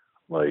joy.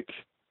 Like,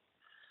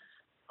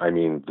 I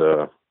mean,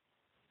 the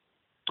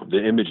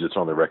image that's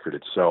on the record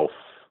itself,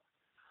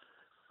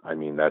 I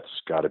mean, that's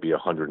got to be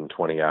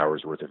 120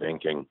 hours worth of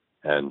inking,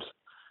 and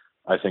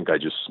I think I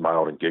just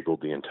smiled and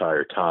giggled the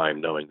entire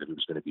time, knowing that it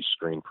was going to be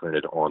screen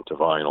printed onto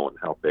vinyl and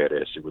how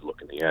badass it would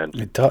look in the end.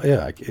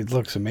 It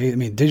looks amazing. I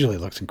mean, digitally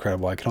it looks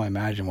incredible. I can only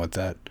imagine what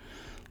that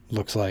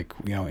looks like,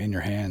 in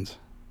your hands.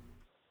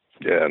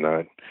 Yeah,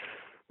 and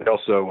they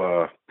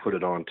also put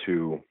it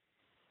onto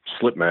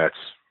slip mats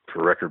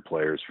for record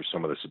players for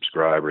some of the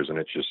subscribers, and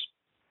it just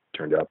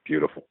turned out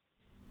beautiful.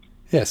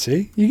 Yeah,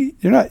 see,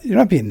 you're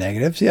not being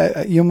negative. See,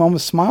 you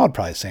almost smiled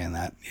probably saying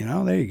that.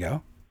 There you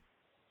go.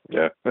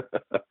 Yeah.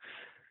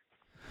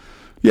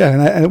 Yeah,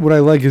 and what I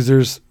like is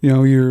there's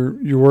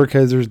your work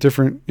there's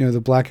different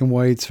the black and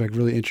whites like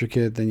really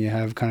intricate. Then you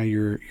have kind of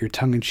your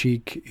tongue in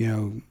cheek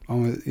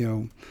almost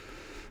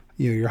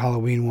your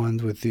Halloween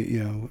ones with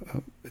the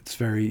it's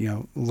very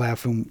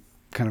laughing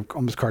kind of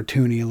almost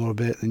cartoony a little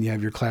bit. Then you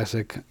have your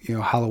classic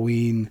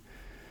Halloween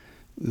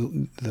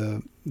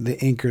the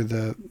ink or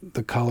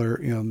the color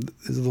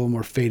is a little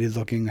more faded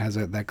looking, has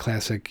that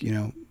classic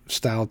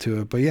style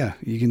to it. But yeah,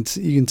 you can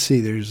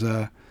see there's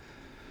a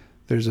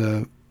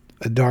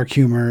dark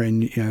humor,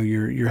 and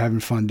you're having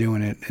fun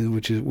doing it,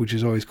 which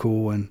is always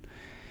cool. And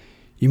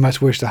you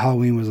must wish the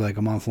Halloween was like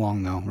a month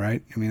long, though,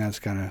 right? I mean, that's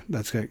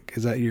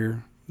is that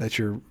your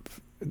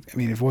I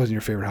mean, if it wasn't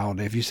your favorite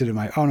holiday, if you said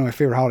my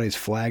favorite holiday is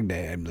Flag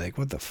Day, I'd be like,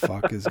 what the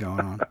fuck is going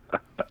on?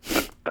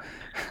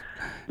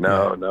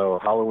 No,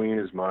 Halloween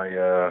is my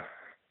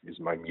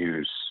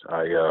muse.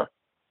 I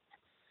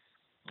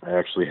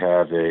actually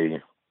have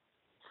a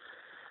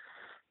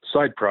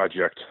side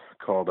project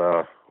called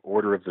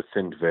Order of the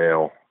Thinned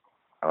Veil.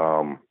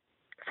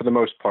 For the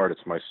most part,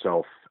 it's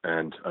myself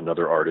and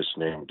another artist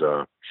named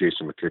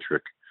Jason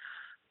McKittrick,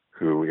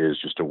 who is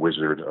just a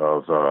wizard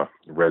of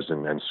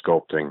resin and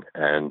sculpting,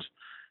 and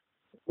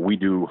we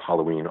do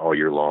Halloween all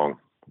year long.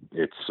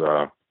 It's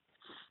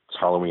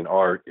Halloween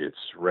art, it's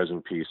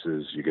resin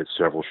pieces. You get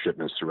several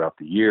shipments throughout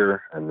the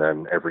year, and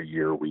then every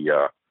year we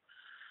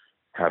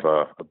have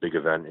a big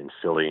event in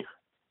Philly.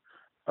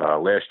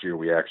 Last year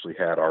we actually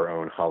had our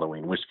own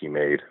Halloween whiskey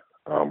made,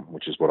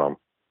 which is what I'm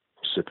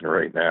sipping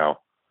right now,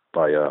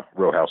 by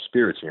Row House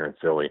Spirits here in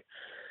Philly,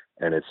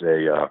 and it's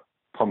a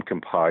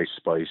pumpkin pie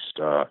spiced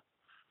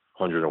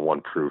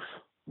 101 proof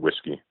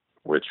whiskey,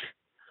 which,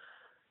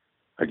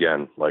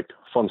 again, like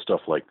fun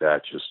stuff like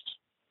that just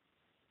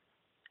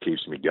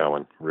keeps me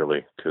going,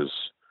 really, because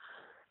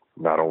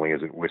not only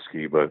is it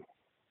whiskey, but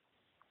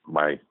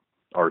my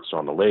art's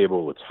on the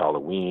label. It's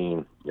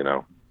Halloween,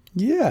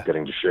 Yeah,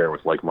 getting to share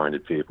with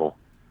like-minded people.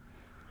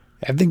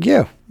 I think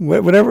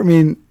whatever. I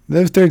mean,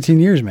 those 13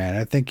 years, man.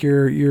 I think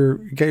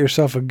you got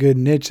yourself a good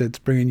niche that's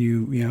bringing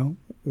you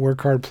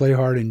work hard, play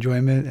hard,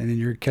 enjoyment, and then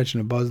you're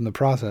catching a buzz in the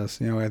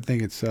process. I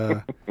think it's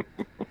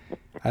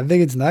I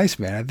think it's nice,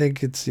 man. I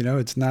think it's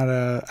it's not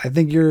I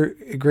think you're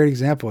a great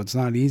example. It's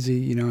not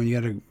easy, and you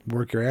got to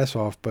work your ass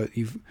off, but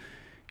you've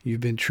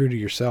been true to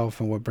yourself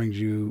and what brings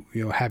you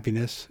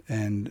happiness,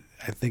 and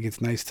I think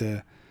it's nice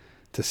to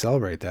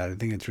celebrate that. I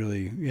think it's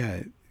really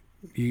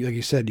like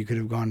you said, you could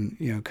have gone,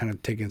 kind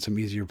of taken some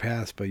easier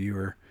paths, but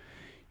you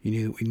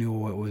knew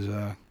what was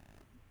the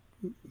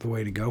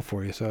way to go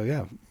for you. So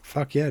yeah,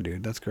 fuck yeah,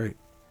 dude, that's great.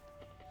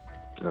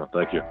 Oh,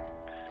 thank you.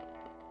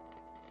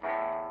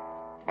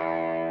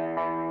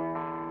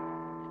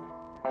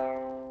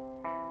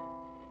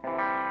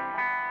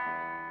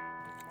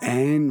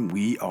 And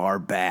we are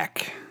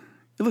back.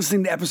 You're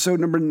listening to episode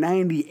number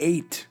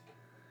 98.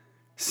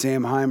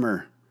 Sam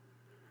Heimer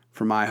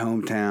from my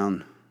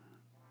hometown,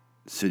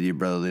 city of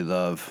brotherly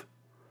love,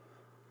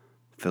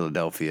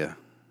 Philadelphia.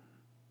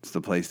 It's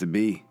the place to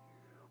be.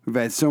 We've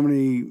had so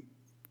many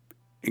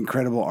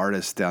incredible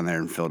artists down there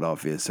in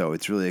Philadelphia, so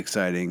it's really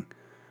exciting.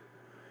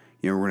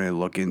 We're going to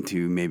look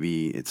into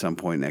maybe at some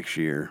point next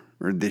year,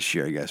 or this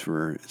year, I guess.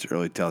 It's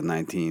early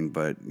 2019,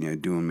 but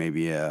doing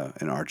maybe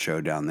an art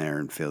show down there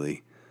in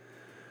Philly,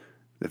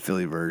 the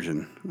Philly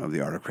version of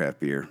the Art of Craft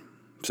Beer.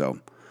 So,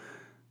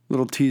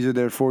 little teaser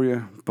there for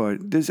you.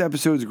 But this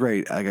episode's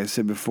great. Like I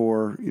said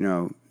before,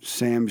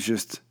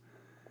 Sam's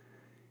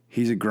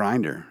he's a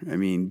grinder. I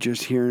mean,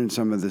 just hearing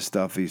some of the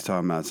stuff he's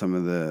talking about, some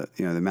of the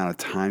the amount of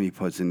time he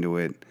puts into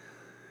it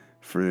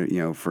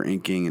for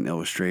inking and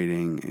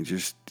illustrating, and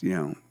just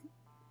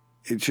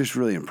it's just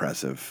really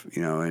impressive.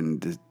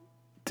 And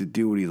to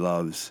do what he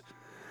loves,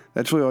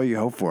 that's really all you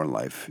hope for in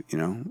life.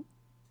 To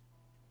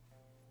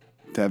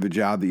have a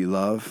job that you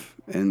love,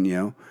 and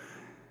your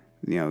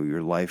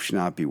life should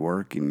not be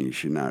work, and you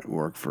should not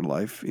work for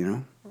life. I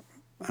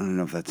don't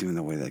know if that's even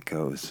the way that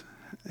goes.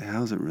 how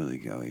does it really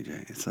go,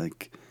 AJ? It's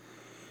like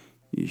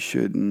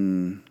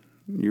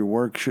your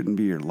work shouldn't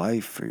be your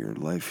life, or your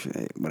life,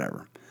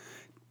 whatever.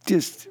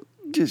 Just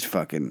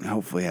fucking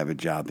hopefully have a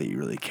job that you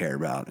really care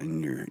about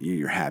and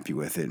you're happy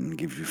with it and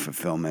gives you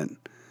fulfillment.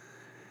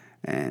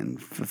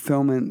 And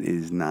fulfillment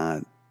is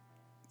not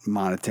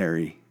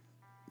monetary,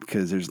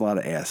 because there's a lot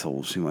of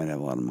assholes who might have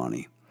a lot of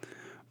money.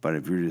 But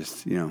if you're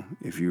just,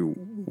 if you're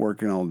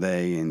working all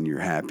day and you're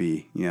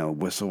happy,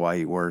 whistle while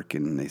you work,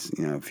 and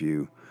if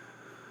you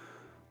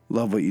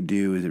love what you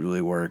do, does it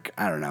really work?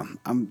 I don't know.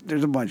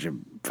 There's a bunch of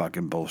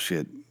fucking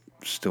bullshit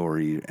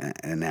story and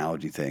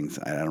analogy things.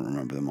 I don't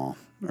remember them all,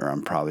 or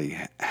I'm probably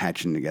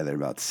hatching together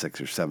about 6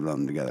 or 7 of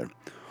them together.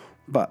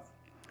 But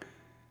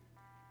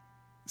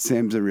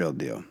Sam's the real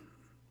deal.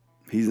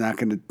 He's not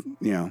going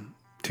to,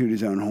 toot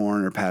his own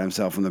horn or pat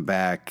himself on the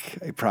back.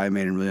 It probably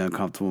made him really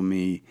uncomfortable with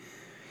me,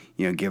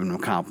 giving him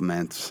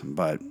compliments.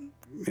 But,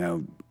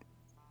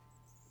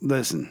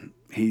 listen,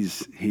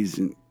 he's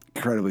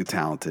incredibly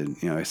talented.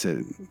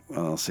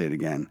 I'll say it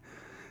again.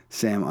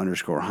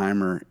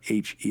 Sam_Heimer,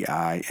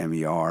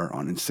 Heimer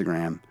on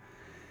Instagram.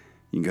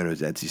 You can go to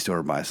his Etsy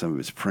store, buy some of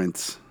his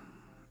prints,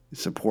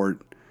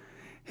 support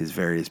his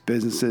various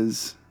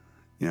businesses.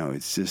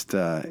 It's just,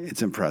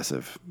 it's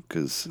impressive,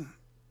 because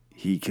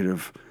he could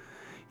have,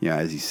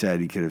 as he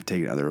said, he could have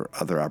taken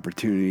other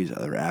opportunities,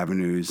 other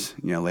avenues.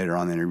 Later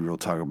on in the interview, we'll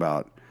talk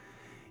about,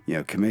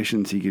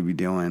 commissions he could be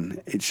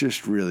doing. It's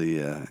just really,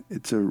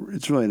 it's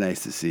really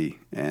nice to see.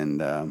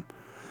 And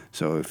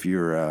so if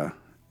you're a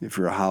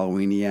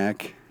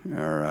Halloweeniac,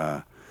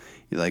 or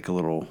you like a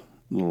little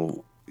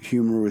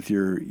humor with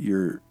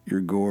your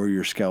gore,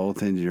 your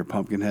skeletons, your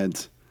pumpkin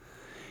heads,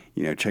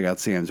 check out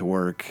Sam's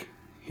work.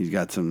 He's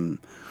got some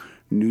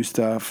new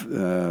stuff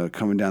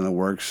coming down the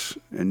works,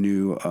 a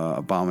new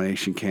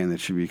Abomination can that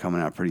should be coming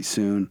out pretty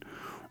soon.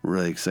 We're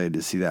really excited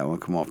to see that one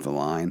come off the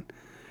line.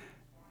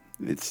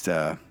 It's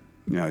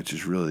it's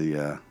just really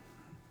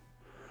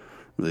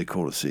really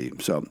cool to see.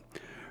 So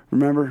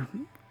remember,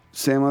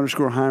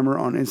 Sam_Heimer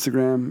on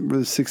Instagram. We're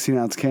the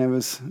 16-ounce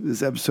canvas. This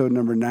is episode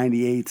number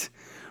 98.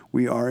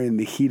 We are in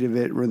the heat of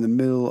it. We're in the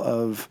middle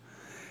of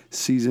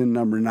season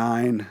number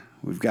 9.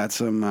 We've got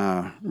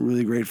some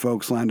really great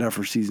folks lined up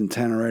for season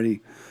 10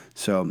 already.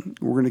 So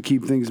we're going to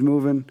keep things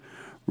moving.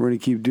 We're going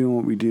to keep doing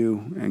what we do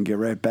and get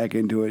right back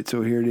into it.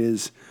 So here it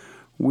is.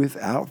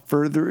 Without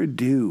further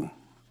ado,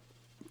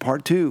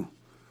 part 2.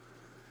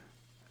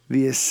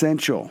 The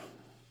essential.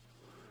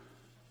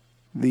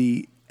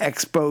 The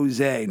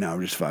expose. No,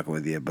 I'm just fucking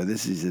with you. But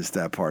this is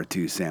just part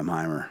 2, Sam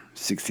Heimer,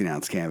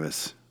 16-ounce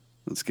canvas.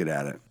 Let's get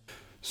at it.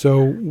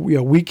 So,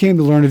 we came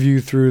to learn of you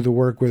through the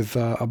work with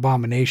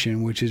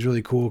Abomination, which is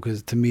really cool,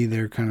 because to me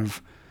they're kind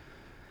of,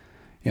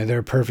 they're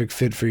a perfect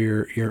fit for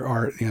your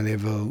art.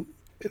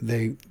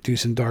 They do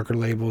some darker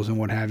labels and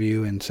what have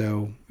you. And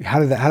so how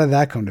did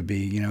that come to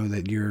be?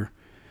 That you're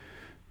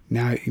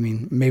now,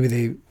 maybe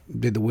they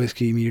did the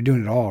whiskey. You're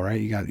doing it all, right?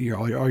 You got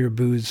all your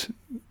booze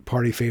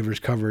party favors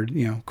covered,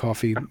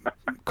 coffee,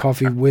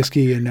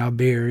 whiskey, and now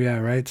beer. Yeah.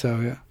 Right. So,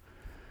 yeah.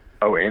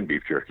 Oh, and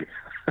beef jerky.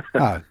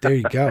 Oh, there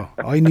you go.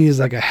 All you need is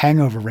like a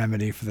hangover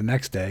remedy for the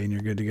next day, and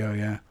you're good to go.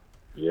 Yeah.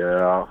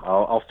 Yeah,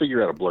 I'll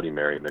figure out a Bloody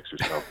Mary mix or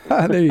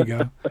something. There you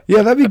go.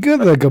 Yeah, that'd be good.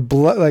 Like a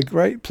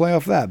right? Play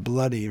off that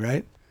bloody,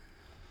 right?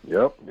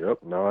 Yep.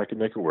 No, I can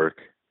make it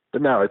work.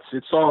 But no,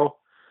 it's all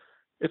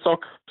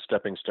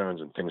stepping stones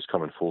and things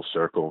coming full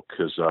circle.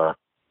 Because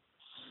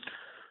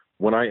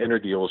when I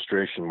entered the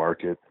illustration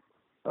market,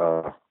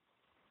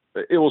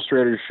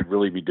 illustrators should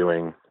really be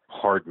doing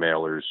hard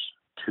mailers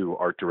to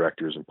art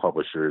directors and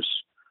publishers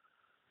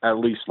at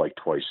least like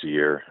twice a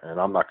year. And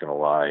I'm not going to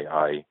lie,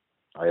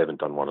 I haven't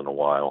done one in a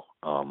while.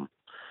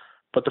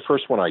 But the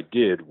first one I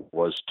did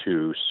was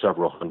to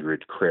several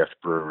hundred craft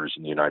brewers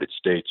in the United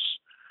States.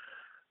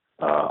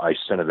 I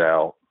sent it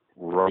out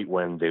right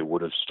when they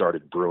would have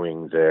started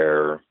brewing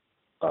their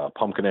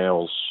pumpkin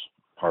ales,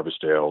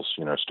 harvest ales,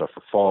 stuff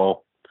for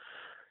fall.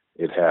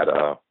 It had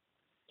a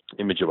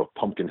image of a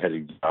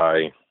pumpkin-headed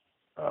guy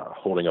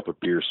holding up a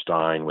beer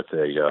stein with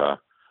a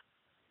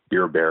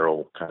beer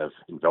barrel kind of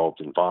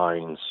enveloped in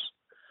vines.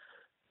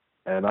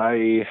 And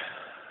I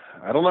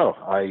don't know.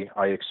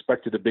 I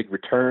expected a big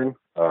return.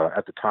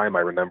 At the time,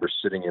 I remember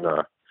sitting in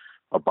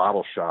a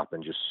bottle shop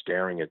and just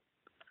staring at,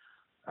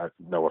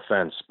 no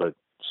offense, but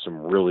some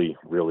really,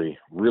 really,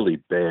 really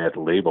bad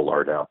label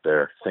art out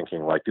there,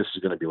 thinking like this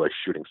is going to be like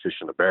shooting fish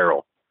in a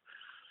barrel.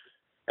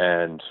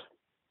 And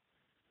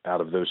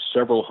out of those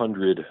several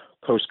hundred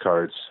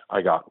postcards,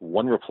 I got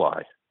one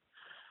reply,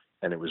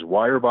 and it was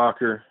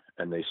Weyerbacher,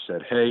 and they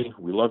said, "Hey,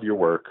 we love your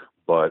work,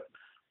 but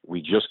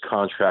we just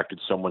contracted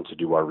someone to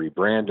do our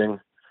rebranding.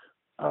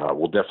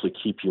 We'll definitely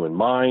keep you in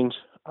mind,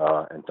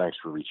 and thanks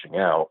for reaching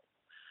out."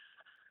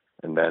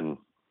 And then,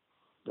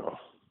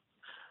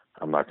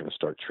 I'm not going to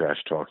start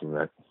trash talking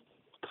that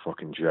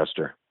fucking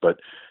jester. But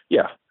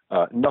yeah,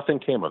 nothing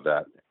came of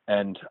that.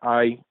 And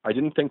I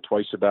didn't think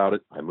twice about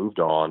it. I moved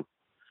on.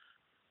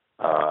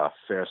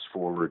 Fast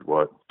forward,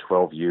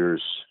 12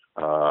 years,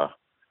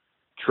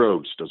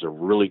 Trogs does a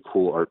really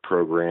cool art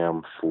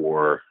program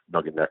for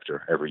Nugget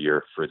Nectar every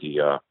year for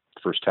the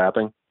first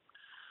tapping.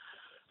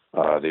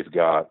 They've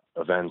got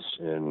events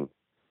in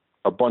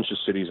a bunch of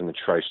cities in the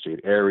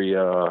tri-state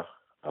area.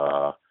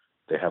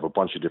 They have a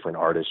bunch of different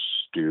artists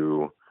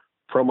do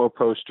promo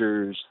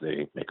posters.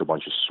 They make a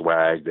bunch of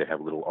swag. They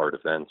have little art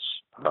events,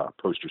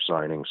 poster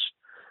signings.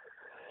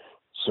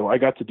 So I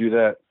got to do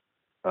that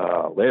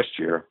last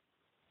year,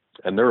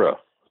 and they're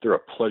a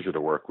pleasure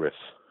to work with.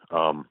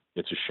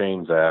 It's a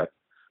shame that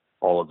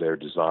all of their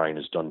design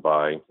is done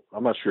by,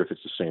 I'm not sure if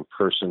it's the same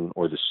person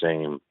or the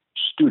same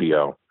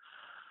studio,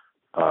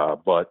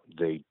 but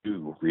they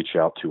do reach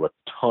out to a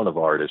ton of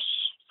artists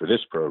for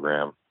this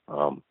program.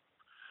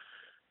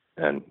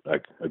 And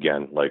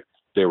again,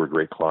 they were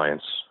great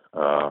clients,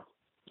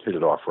 hit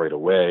it off right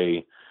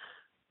away.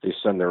 They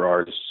send their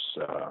artists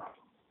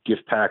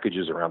gift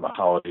packages around the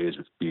holidays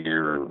with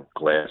beer and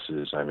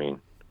glasses. I mean,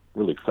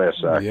 really class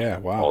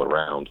act all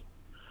around.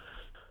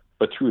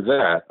 But through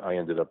that, I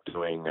ended up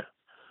doing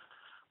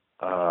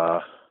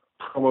promo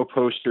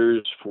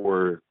posters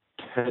for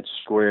Ted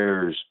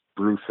Square's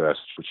Brewfest,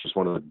 which is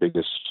one of the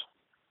biggest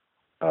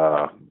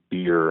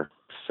beer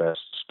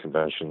fests,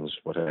 conventions,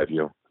 what have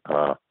you,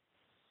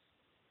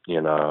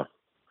 in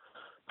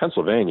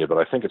Pennsylvania, but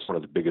I think it's one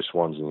of the biggest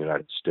ones in the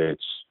United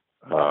States.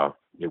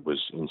 It was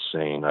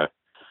insane.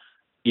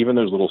 Even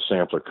those little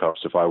sampler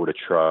cups, if I would have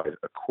tried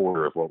a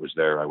quarter of what was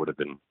there, I would have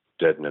been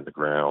dead in the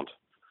ground.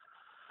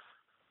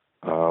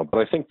 But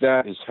I think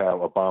that is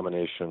how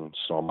Abomination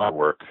saw my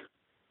work.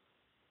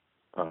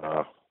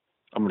 I'm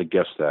going to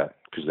guess that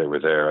because they were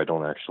there. I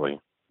don't actually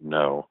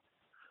know.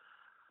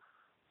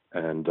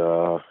 And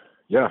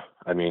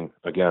I mean,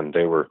 again,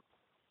 they were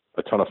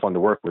a ton of fun to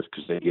work with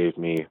because they gave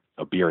me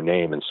a beer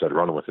name and said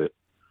run with it.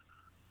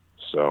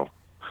 So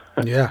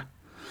yeah.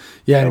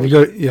 And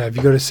if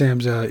you go to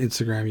Sam's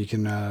Instagram, you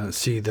can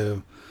see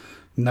the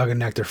Nugget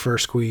Nectar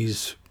First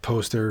Squeeze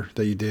poster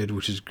that you did,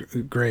 which is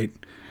great.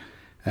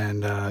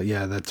 And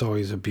that's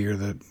always a beer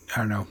that, I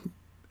don't know,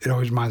 it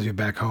always reminds me of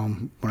back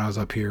home when I was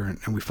up here,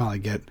 and we finally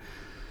get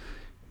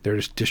their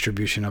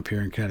distribution up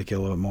here in Connecticut a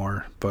little bit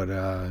more. But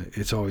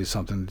it's always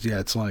something. Yeah,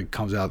 it's like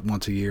comes out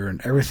once a year, and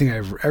everything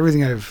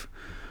I've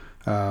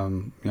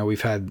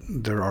we've had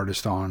their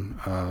artist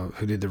on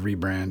who did the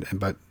rebrand,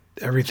 but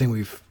everything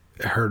we've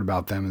heard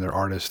about them and their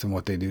artist and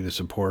what they do to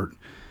support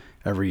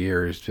every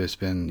year has just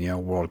been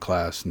world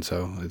class. And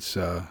so it's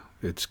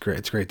great.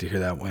 It's great to hear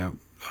that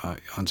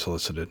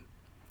unsolicited.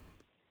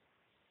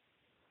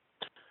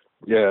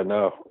 Yeah,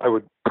 no, I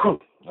would,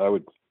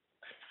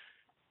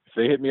 if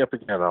they hit me up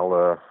again,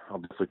 I'll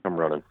definitely come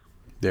running.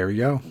 There we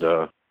go.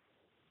 And,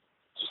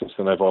 since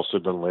then, I've also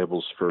done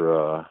labels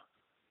for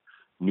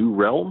New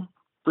Realm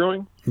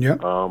Brewing. Yeah.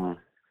 I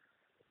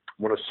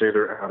want to say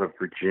they're out of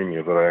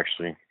Virginia, but I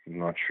actually am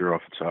not sure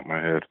off the top of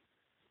my head.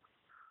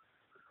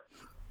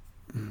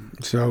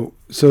 So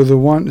the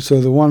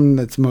one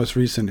that's most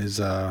recent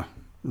is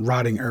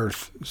Rotting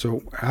Earth.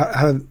 So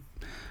how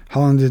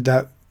long did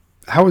that?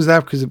 How was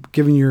that? Because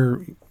given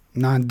your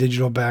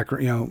non-digital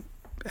background,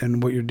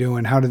 and what you're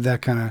doing, how'd you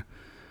get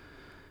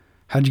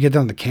that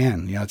on the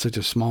can? It's such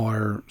a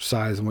smaller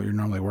size than what you're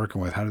normally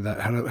working with. How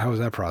was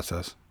that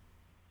process?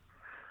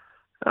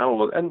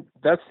 And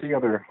that's the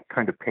other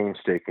kind of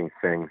painstaking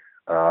thing.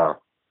 I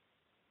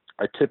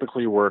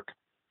typically work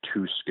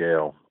to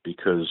scale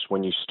because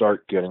when you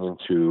start getting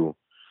into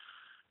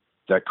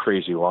that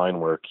crazy line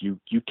work, you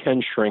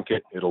can shrink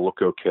it. It'll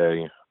look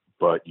okay,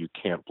 but you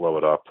can't blow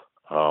it up.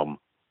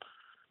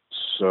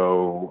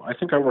 So I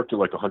think I worked at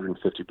like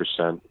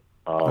 150%.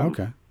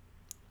 Okay.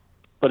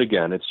 But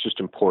again, it's just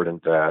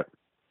important that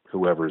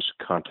whoever's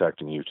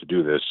contacting you to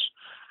do this,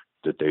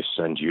 that they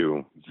send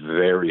you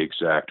very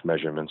exact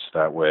measurements.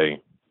 That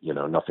way,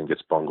 nothing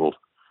gets bungled.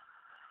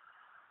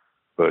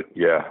 But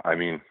yeah, I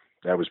mean,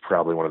 that was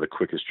probably one of the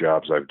quickest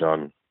jobs I've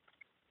done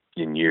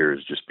in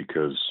years, just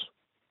because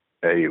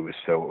A, it was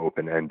so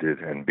open-ended,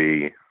 and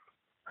B,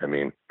 I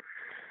mean,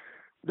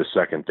 the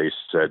second they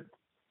said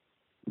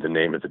the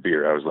name of the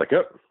beer, I was like,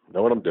 oh,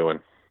 know what I'm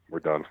doing. We're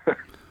done.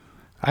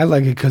 I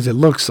like it because it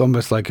looks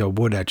almost like a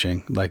wood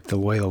etching, like the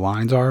way the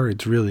lines are.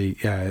 It's really,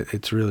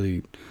 it's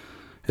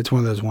one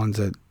of those ones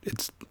that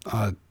it's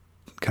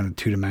kind of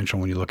two-dimensional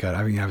when you look at it.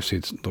 I mean, obviously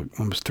it's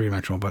almost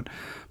three-dimensional, but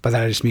by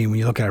that I just mean when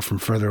you look at it from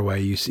further away,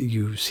 you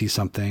see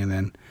something, and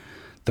then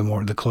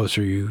the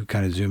closer you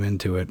kind of zoom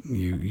into it,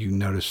 you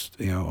notice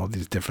all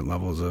these different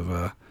levels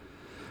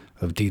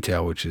of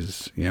detail, which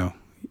is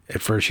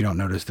at first you don't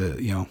notice that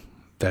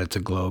it's a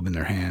globe in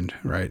their hand,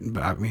 right?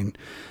 But I mean,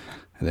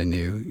 and then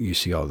you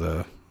see all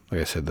the,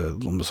 like I said, the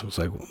almost looks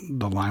like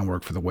the line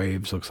work for the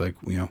waves looks like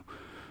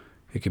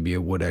it could be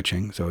a wood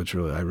etching. So it's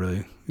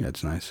really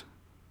it's nice.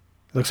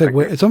 It looks like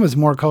it's almost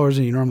more colors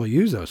than you normally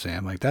use though,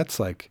 Sam. Like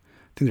that's like,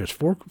 I think there's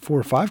four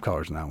or five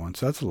colors in that one.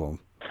 So that's a little,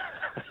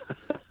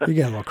 you're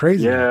getting a little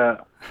crazy. Yeah.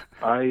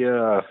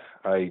 I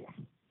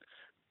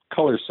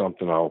color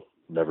something I'll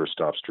never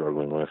stop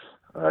struggling with.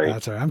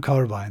 That's all right. I'm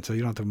colorblind, so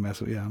you don't have to mess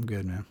with. Yeah, I'm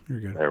good, man. You're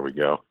good. There we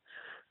go.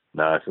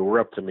 Nah, if it were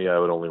up to me, I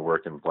would only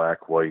work in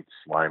black, white,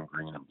 slime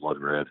green, and blood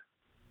red.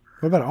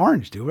 What about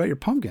orange, dude? What about your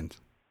pumpkins?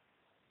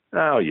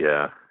 Oh,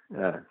 yeah.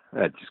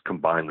 Just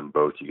combine them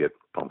both, you get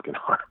pumpkin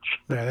orange.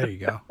 Yeah, there you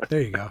go.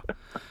 There you go.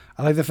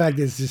 I like the fact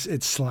that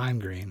it's slime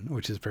green,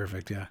 which is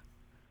perfect. Yeah.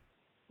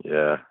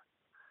 Yeah.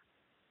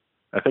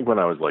 I think when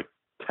I was like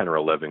 10 or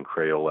 11,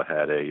 Crayola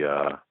had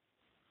a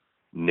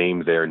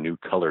name their new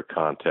color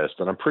contest,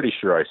 and I'm pretty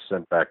sure I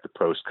sent back the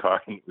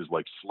postcard. It was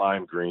like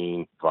slime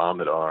green,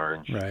 vomit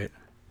orange. Right.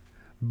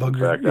 In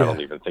fact,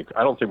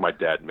 I don't think my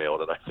dad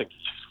mailed it. I think he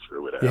just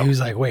threw it out. Yeah, he was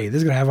like, "Wait,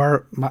 this is gonna have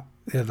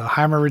the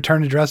Heimer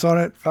return address on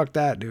it? Fuck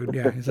that, dude."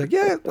 Yeah, he's like,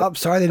 "Yeah, I'm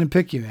sorry they didn't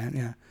pick you,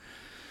 man.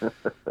 Yeah,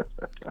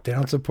 they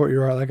don't support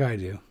your art like I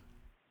do."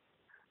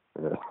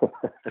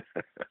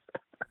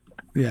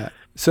 Yeah.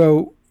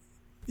 So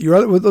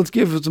let's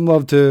give some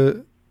love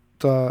to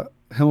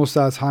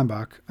Himmelstadt's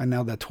Heimbach. I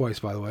nailed that twice,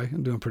 by the way.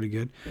 I'm doing pretty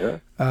good. Yeah,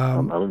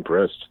 I'm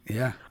impressed.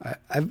 Yeah,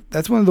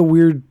 that's one of the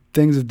weird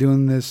things of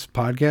doing this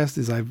podcast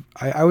is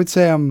I would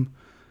say I'm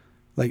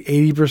like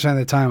 80% of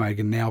the time I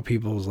can nail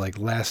people's like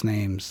last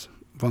names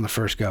on the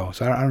first go.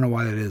 So I don't know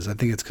why that is. I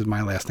think it's because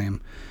my last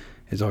name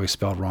is always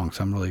spelled wrong.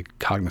 So I'm really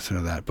cognizant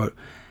of that. But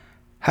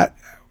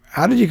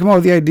how did you come up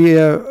with the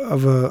idea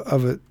of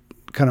a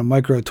kind of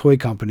micro toy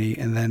company?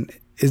 And then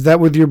is that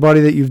with your buddy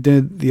that you've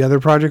did the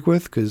other project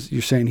with? Because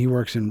you're saying he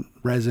works in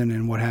resin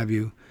and what have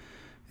you.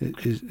 Or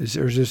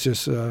is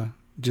this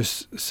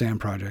just Sam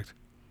project?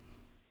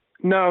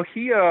 No,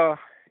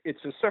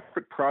 it's a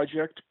separate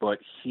project, but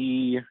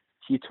he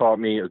taught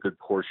me a good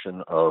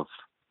portion of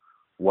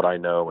what I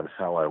know and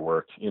how I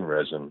work in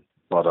resin.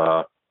 But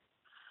I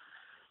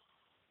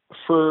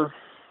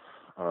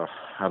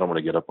don't want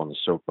to get up on the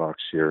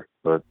soapbox here,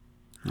 but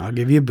I'll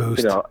give you a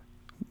boost. You know,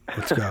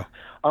 let's go.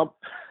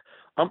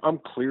 I'm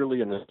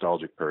clearly a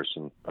nostalgic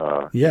person.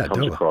 Yeah, it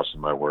comes across in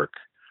my work,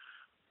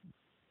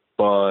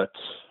 but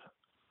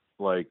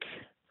like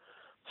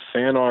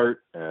fan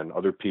art and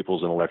other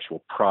people's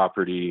intellectual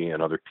property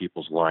and other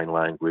people's line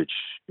language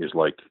is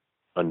like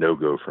a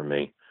no-go for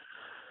me.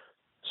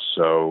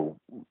 So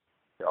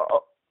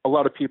a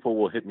lot of people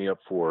will hit me up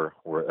for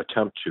or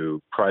attempt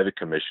to private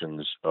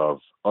commissions of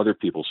other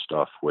people's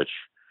stuff, which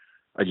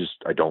I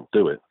don't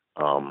do it.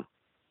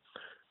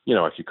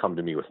 If you come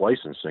to me with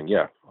licensing,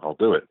 yeah, I'll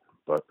do it,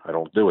 but I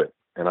don't do it.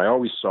 And I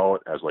always saw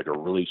it as like a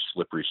really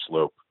slippery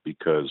slope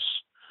because,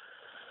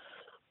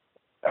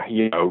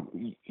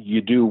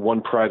 you do one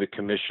private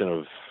commission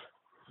of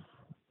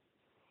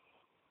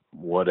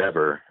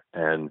whatever,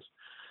 and,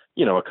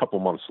 a couple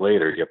months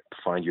later, you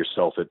find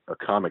yourself at a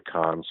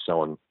Comic-Con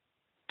selling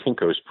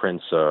Kinko's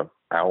prints,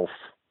 Alf,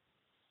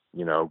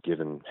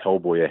 giving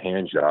Hellboy a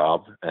hand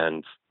job,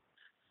 and,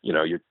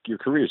 your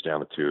career's down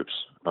the tubes.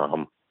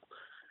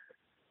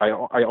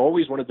 I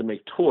always wanted to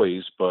make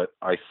toys, but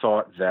I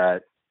thought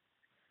that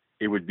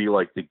it would be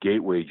like the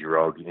gateway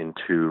drug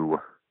into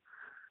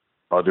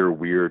other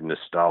weird,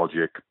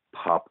 nostalgic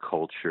pop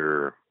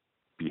culture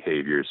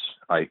behaviors.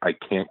 I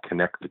can't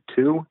connect the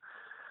two,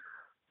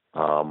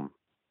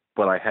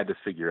 but I had to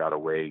figure out a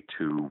way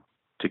to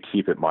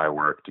keep it my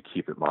work, to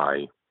keep it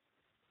my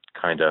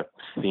kind of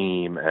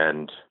theme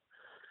and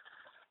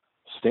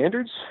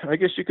standards, I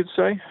guess you could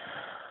say.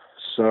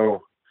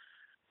 So,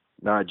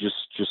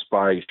 just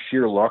by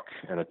sheer luck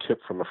and a tip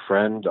from a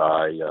friend,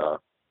 I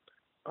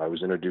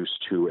was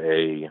introduced to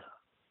a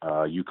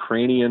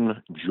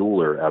Ukrainian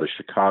jeweler out of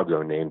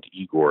Chicago named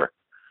Igor.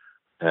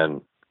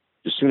 And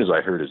as soon as I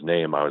heard his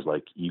name, I was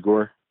like,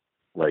 Igor?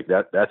 Like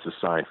that's a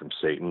sign from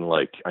Satan.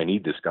 Like, I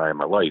need this guy in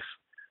my life.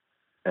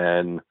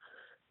 And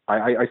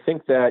I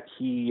think that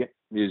he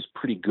is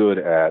pretty good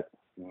at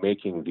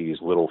making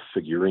these little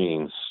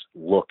figurines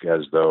look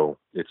as though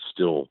it's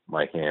still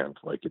my hand.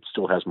 Like, it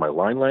still has my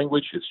line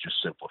language. It's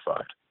just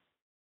simplified.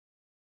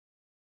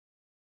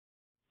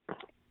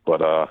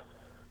 But,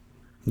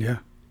 yeah.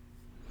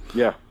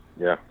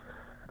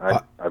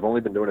 I've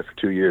only been doing it for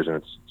 2 years, and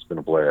it's been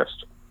a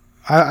blast.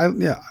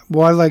 Yeah.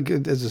 Well, I like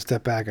it as a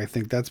step back. I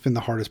think that's been the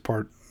hardest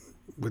part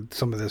with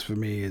some of this for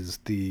me is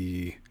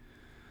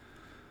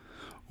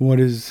what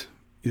is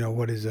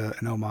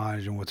an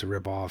homage and what's a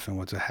ripoff and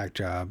what's a hack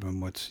job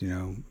and what's,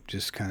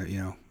 just kind of,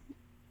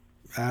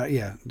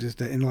 just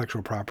the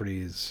intellectual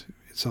property is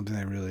something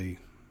I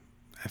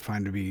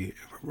find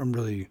I'm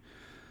really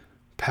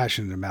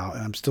passionate about,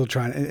 and I'm still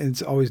trying, and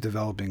it's always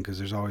developing because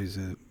there's always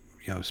a,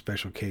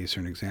 special case or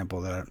an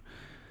example that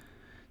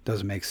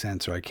doesn't make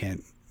sense or I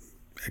can't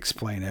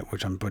explain it,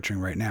 which I'm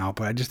butchering right now,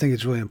 but I just think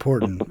it's really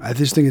important. I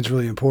just think it's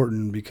really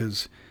important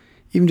because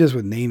even just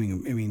with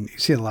naming, I mean, you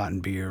see a lot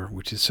in beer,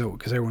 which is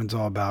because everyone's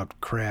all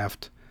about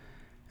craft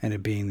and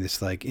it being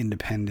this like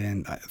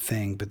independent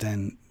thing, but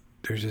then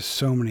there's just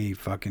so many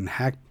fucking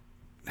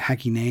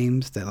hacky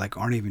names that like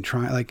aren't even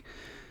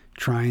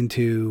trying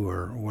to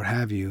or what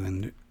have you.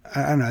 And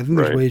I don't know, I think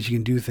there's ways you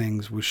can do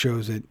things which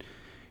shows that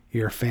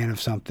you're a fan of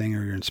something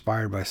or you're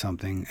inspired by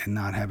something and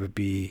not have it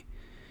be,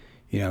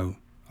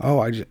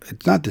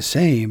 it's not the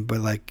same, but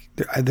like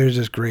there's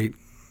this great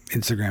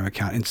Instagram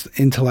account, it's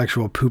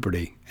intellectual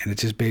puberty, and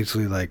it's just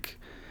basically like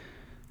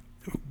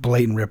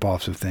blatant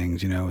ripoffs of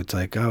things. You know, it's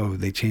like, oh,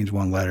 they change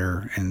one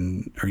letter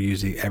and are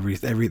using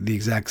the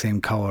exact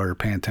same color,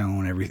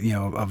 Pantone,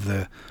 of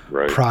the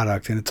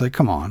product, and it's like,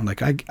 come on,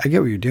 like I get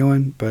what you're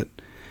doing, but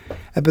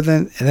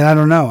then I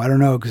don't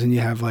know, because then you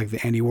have like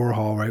the Andy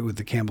Warhol, right, with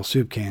the Campbell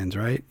soup cans,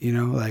 right? You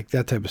know, like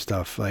that type of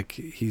stuff. Like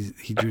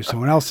he drew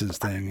someone else's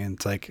thing, and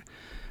it's like,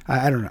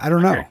 I don't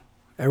know.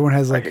 Everyone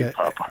has like I hate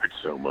pop art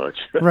so much.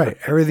 Right.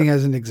 Everything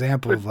has an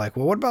example of like,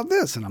 well, what about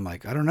this? And I'm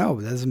like, I don't know.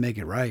 But that doesn't make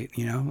it right.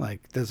 You know,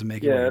 like it doesn't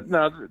make it right.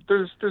 Yeah, no,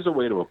 there's a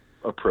way to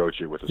approach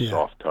it with a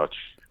soft touch.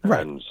 Right.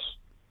 And,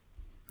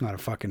 not a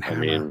fucking hammer.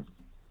 I mean,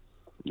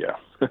 yeah.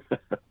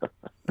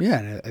 Yeah.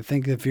 And I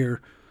think if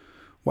you're,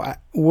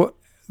 what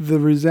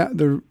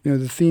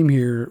the theme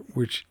here,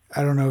 which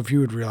I don't know if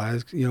you would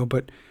realize, you know,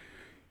 but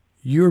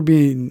you're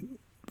being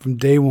from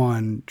day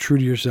one true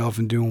to yourself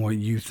and doing what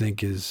you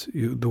think is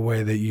the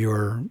way that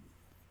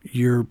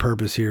your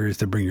purpose here is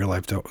to bring your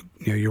life to,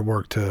 you know, your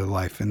work to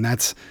life. And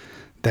that's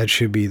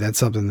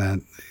something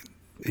that,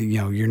 you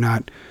know, you're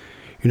not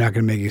going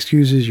to make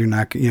excuses. You're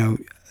not, you know,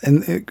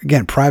 and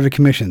again, private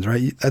commissions,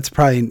 right? That's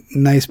probably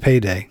nice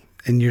payday.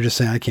 And you're just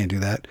saying, I can't do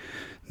that.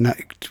 Not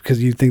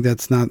because you think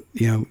that's not,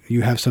 you know,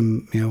 you have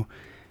some, you know,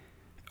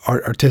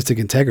 artistic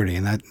integrity,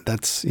 and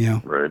that's, you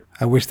know, right.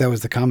 I wish that was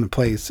the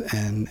commonplace,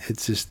 and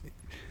it's just,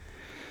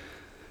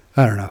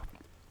 I don't know.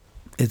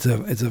 It's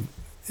a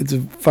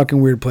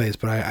fucking weird place,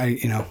 but I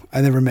you know,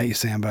 I never met you,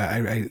 Sam, but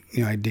I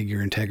you know, I dig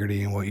your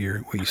integrity and what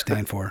you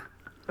stand for.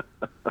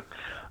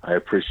 I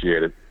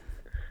appreciate it.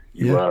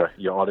 You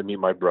ought to meet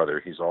my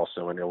brother. He's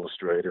also an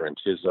illustrator, and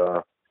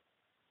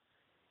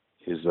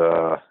his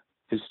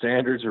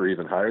standards are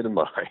even higher than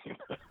mine.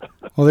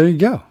 Well, there you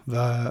go.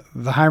 The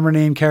Heimer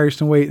name carries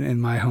some weight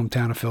in my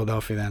hometown of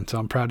Philadelphia then, so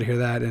I'm proud to hear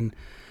that. And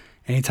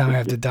anytime I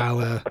have to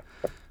dial a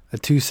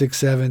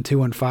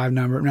 267-215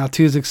 number. Now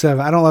 267,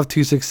 I don't love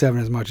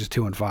 267 as much as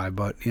 215,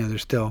 but you know,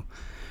 there's still,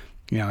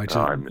 you know, it's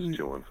I miss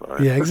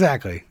 215. Yeah,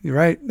 exactly. You're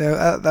right.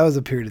 That was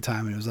a period of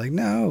time, and it was like,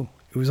 no,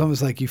 it was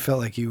almost like you felt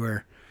like you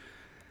were,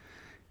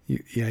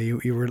 you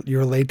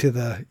were late to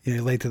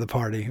the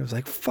party. It was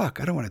like,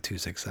 fuck, I don't want a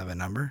 267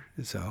 number.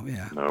 So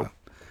yeah. No.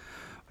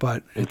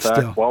 But in it's fact,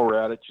 still. While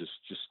we're at it, just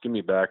give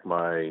me back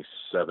my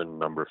 7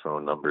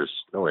 phone numbers.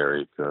 No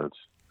area codes.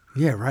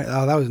 Yeah, right.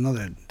 Oh, that was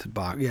another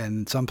box. Yeah,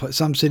 and some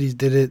cities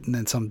did it, and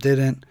then some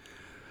didn't.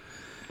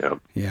 Yep.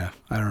 Yeah,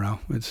 I don't know.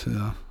 It's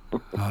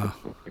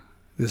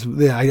this.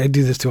 Yeah, I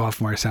do this too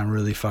often where I sound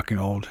really fucking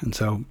old, and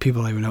so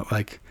people don't even know.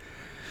 Like,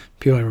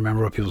 people don't even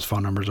remember what people's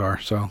phone numbers are.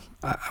 So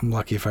I'm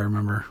lucky if I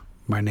remember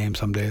my name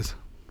some days.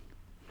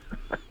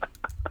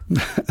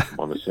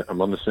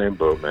 I'm on the same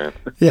boat, man.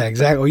 Yeah,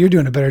 exactly. Well, you're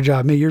doing a better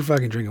job than me. You're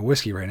fucking drinking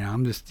whiskey right now.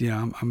 I'm just, you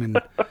know, I'm in.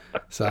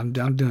 So I'm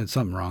doing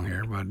something wrong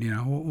here, but you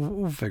know,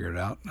 we'll figure it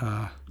out.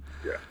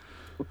 Yeah.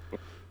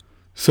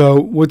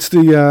 So what's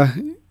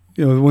the,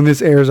 you know, when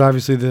this airs,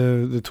 obviously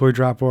the toy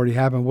drop already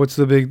happened. What's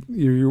the big?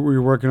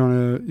 You're working on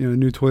a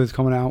new toy that's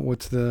coming out.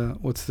 What's the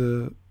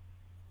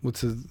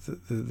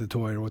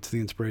toy, or what's the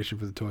inspiration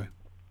for the toy?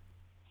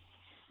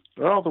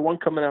 Well, the one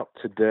coming out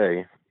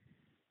today.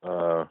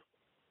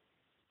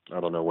 I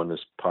don't know when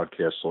this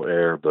podcast will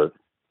air, but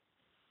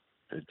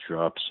it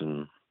drops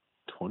in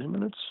 20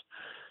 minutes.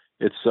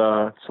 It's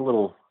a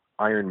little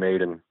Iron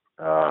Maiden,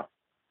 kind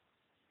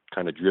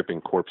of dripping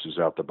corpses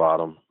out the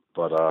bottom,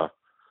 but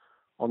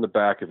on the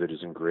back of it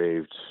is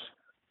engraved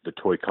the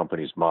toy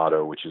company's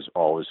motto, which is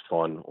all is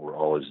fun or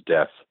all is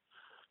death.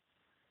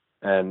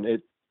 And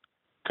it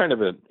kind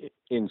of an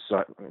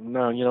inside,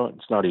 no, you know,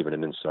 it's not even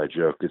an inside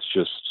joke. It's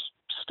just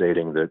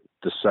stating that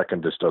the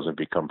second this doesn't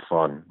become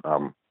fun,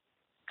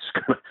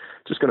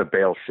 just gonna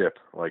bail ship.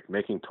 Like,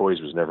 making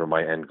toys was never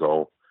my end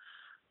goal.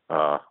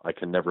 I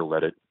can never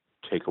let it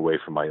take away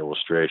from my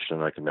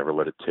illustration. I can never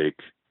let it take,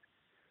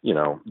 you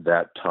know,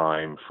 that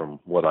time from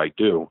what I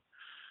do.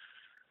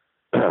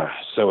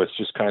 So it's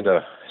just kind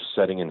of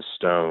setting in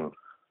stone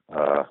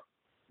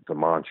the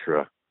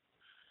mantra.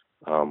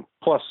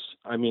 Plus,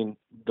 I mean,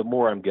 the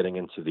more I'm getting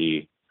into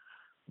the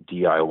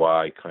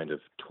DIY kind of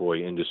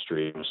toy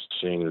industry, I'm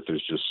seeing that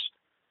there's just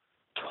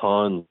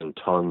tons and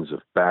tons of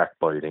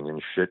backbiting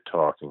and shit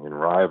talking and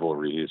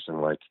rivalries.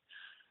 And like,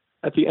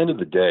 at the end of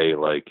the day,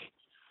 like,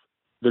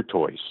 they're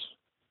toys.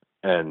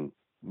 And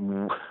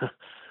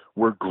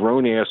we're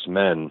grown ass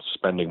men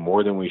spending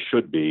more than we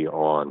should be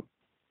on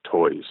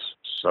toys.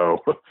 So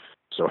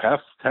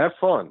have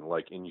fun.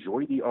 Like,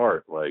 enjoy the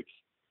art. Like,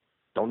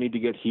 don't need to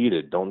get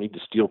heated. Don't need to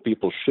steal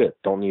people's shit.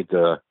 Don't need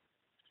to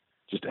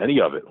just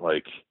any of it.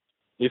 Like,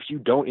 if you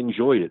don't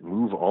enjoy it,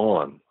 move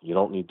on. You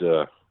don't need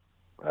to,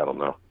 I don't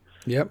know.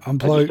 Yep.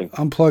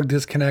 Unplug,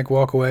 disconnect,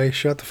 walk away,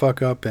 shut the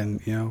fuck up,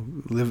 and, you know,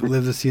 live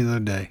to see another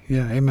day.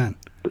 Yeah. Amen.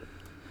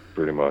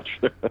 Pretty much.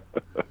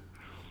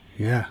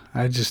 Yeah.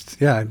 I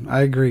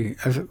agree.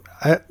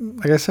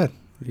 Like I said,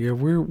 yeah,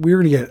 we're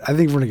gonna get. I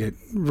think we're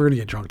gonna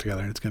get drunk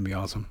together, and it's gonna be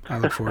awesome. I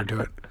look forward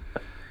to it.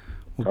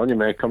 I'm telling you,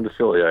 man, come to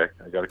Philly. I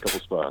got a couple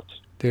spots.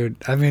 Dude,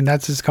 I mean,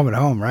 that's just coming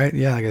home, right?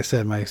 Yeah, like I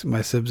said, my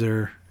sibs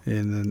are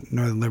in the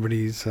Northern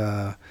Liberties,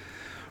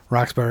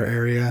 Roxborough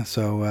area,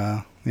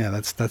 so Yeah,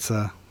 this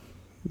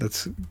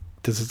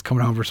is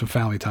coming home for some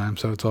family time,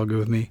 so it's all good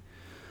with me.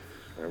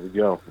 There we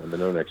go. Let me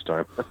know next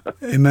time.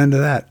 Amen to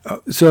that.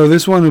 So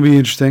this one will be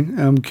interesting.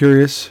 I'm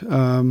curious.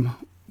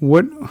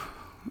 What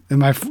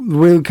am I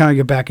really kind of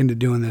get back into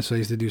doing this? I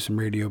used to do some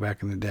radio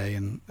back in the day,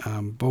 and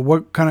but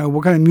what kind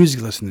of music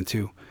you listening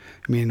to?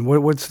 I mean,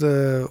 what's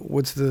the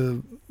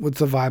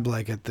vibe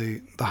like at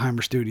the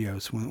Heimer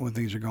Studios when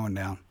things are going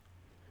down?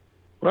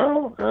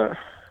 Well,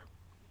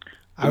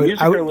 I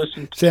would,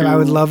 listen Sam, to. I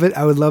would love it.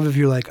 I would love if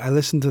you're like, I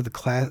listen to the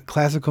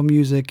classical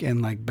music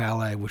and like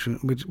ballet,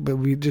 but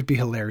we'd just be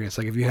hilarious.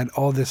 Like if you had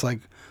all this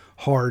like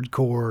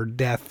hardcore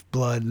death,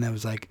 blood, and it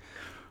was like,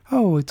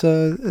 oh, it's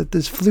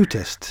this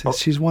flutist.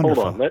 She's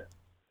wonderful. Hold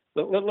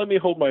on. Let me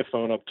hold my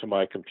phone up to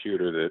my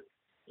computer that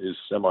is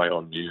semi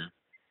on mute.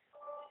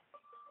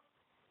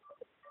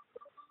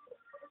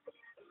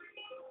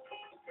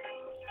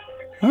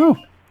 Oh,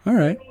 all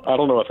right. I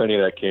don't know if any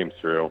of that came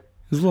through.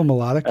 It's a little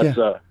melodic. That's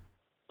yeah.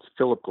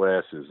 Philip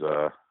Glass's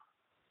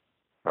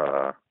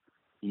Etudes.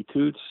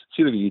 It's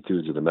either the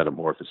Etudes or the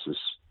Metamorphosis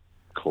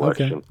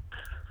collection.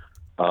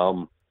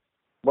 Okay.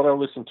 What I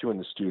listen to in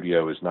the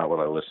studio is not what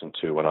I listen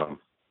to when I'm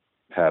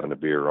having a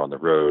beer on the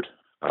road.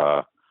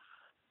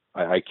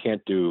 I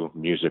can't do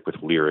music with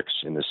lyrics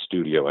in the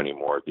studio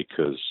anymore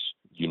because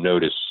you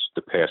notice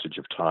the passage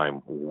of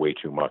time way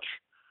too much.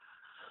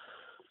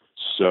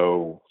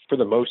 So for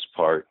the most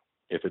part,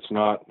 if it's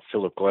not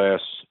Philip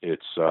Glass,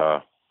 it's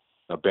a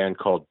band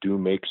called Do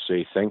Make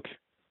Say Think.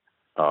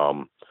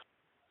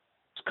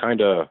 It's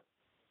kind of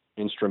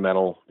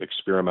instrumental,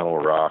 experimental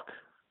rock.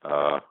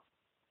 I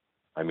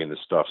mean, the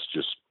stuff's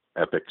just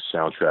epic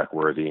soundtrack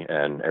worthy,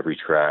 and every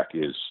track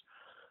is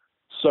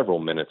several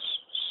minutes.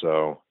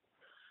 So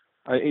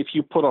if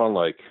you put on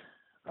like,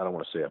 I don't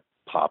want to say a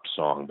pop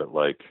song, but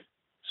like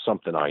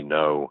something I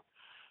know,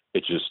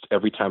 it just,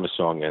 every time a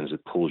song ends,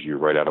 it pulls you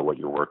right out of what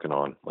you're working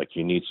on. Like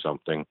you need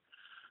something,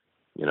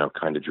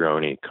 kind of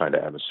droney, kind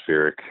of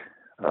atmospheric,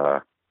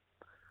 a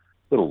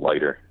little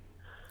lighter.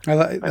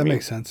 That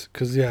makes sense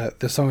because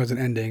the song has an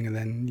ending, and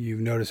then you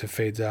notice it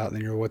fades out, and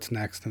then you're what's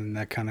next, and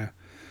that kind of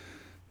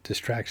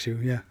distracts you.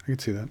 Yeah, I can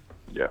see that.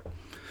 Yeah,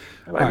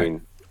 and I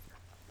mean,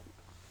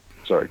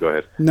 sorry, go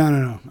ahead.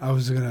 No. I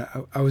was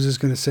just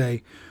gonna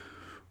say,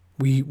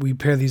 we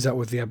pair these up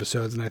with the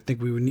episodes, and I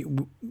think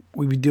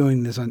we'd be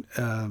doing this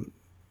on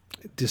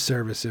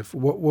disservice if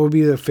what would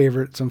be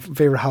some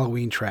favorite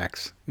Halloween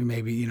tracks,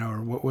 maybe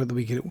or what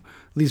we could at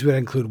least we'd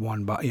include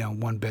one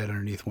bed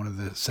underneath one of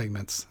the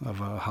segments of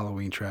a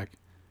Halloween track.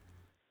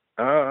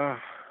 I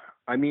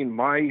mean,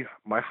 my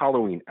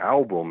Halloween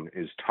album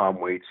is Tom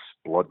Waits'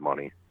 Blood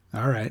Money.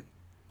 All right,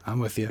 I'm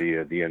with you.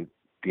 The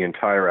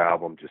entire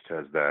album just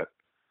has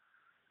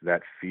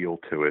that feel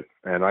to it,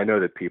 and I know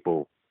that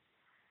people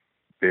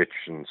bitch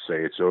and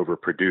say it's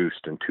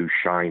overproduced and too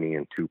shiny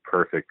and too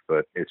perfect,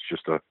 but it's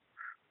just a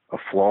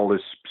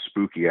flawless,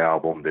 spooky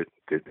album that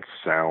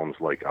sounds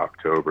like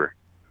October.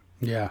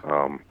 Yeah.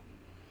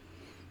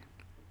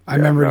 I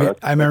remember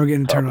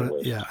getting turned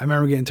on. Yeah, I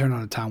remember getting turned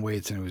on to Tom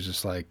Waits, and it was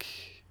just like,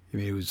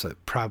 it was like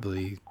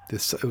probably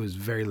this. It was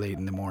very late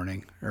in the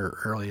morning or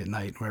early at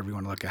night, wherever you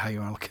want to look at, how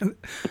you want to look at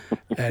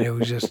it. And it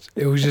was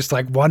just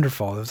like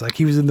wonderful. It was like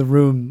he was in the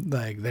room,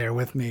 like there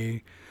with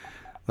me,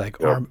 like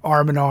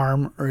arm in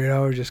arm,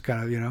 or just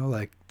kind of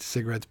like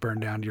cigarettes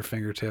burned down to your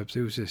fingertips.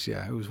 It was just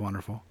it was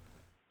wonderful.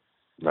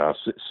 No,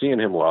 seeing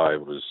him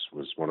live was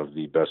one of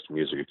the best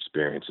music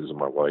experiences of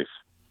my life.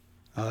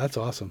 Oh, that's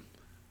awesome.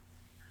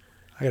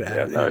 I gotta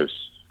add it.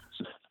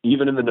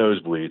 Even in the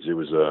nosebleeds, it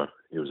was a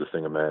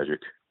thing of magic.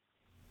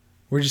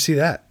 Where'd you see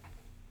that?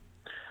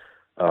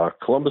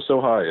 Columbus,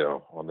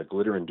 Ohio, on the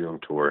Glitter and Doom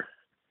tour.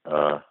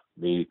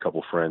 Me, a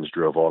couple friends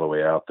drove all the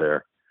way out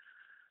there,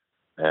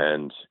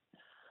 and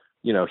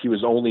he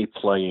was only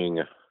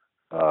playing,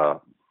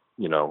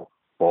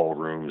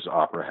 ballrooms,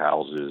 opera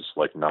houses,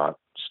 like not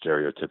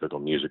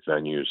stereotypical music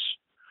venues.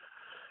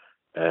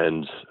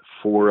 And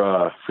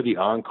for the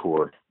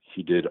encore,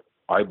 he did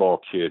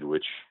Eyeball Kid,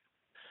 which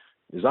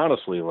is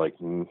honestly like,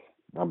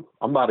 I'm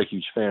not a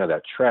huge fan of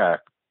that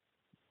track,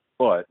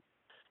 but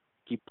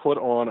he put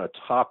on a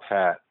top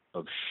hat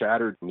of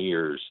shattered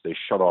mirrors. They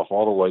shut off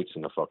all the lights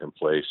in the fucking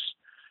place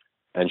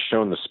and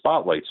shone the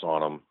spotlights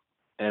on him,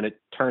 and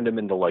it turned him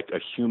into like a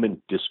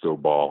human disco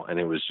ball. And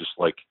it was just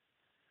like,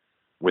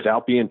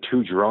 without being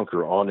too drunk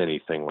or on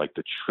anything, like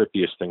the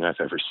trippiest thing I've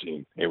ever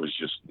seen. It was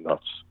just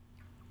nuts.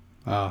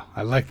 Oh,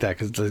 I like that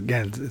because,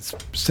 again, it's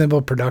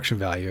simple production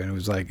value, and it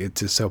was like,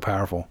 it's just so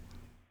powerful.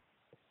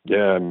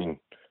 Yeah, I mean,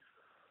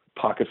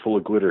 pocket full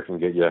of glitter can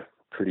get you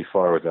pretty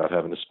far without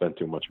having to spend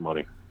too much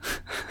money.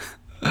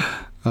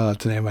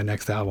 That's the name of my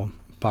next album,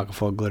 Pocket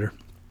Full of Glitter.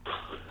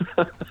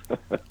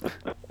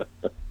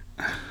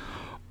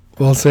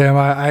 Well, Sam,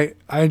 I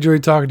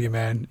enjoyed talking to you,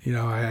 man.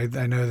 I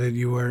know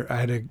that I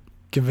had to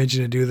convince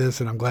you to do this,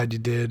 and I'm glad you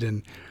did.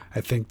 And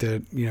I think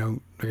that,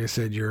 like I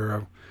said,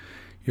 you're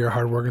a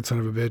hardworking son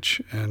of a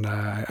bitch, and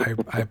I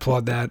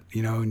applaud that.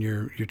 And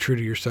you're true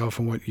to yourself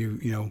and what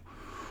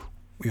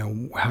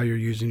how you're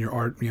using your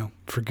art,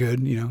 for good.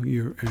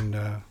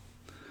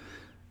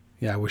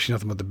 I wish you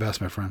nothing but the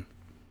best, my friend.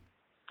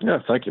 Yeah,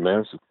 thank you,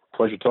 man. It's a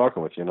pleasure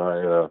talking with you, and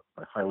I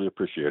highly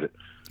appreciate it.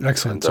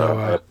 Excellent.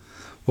 And,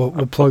 we'll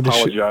plug the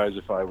shit. Apologize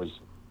if I was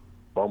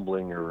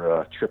bumbling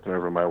or tripping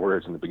over my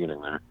words in the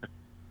beginning there.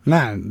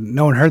 Nah,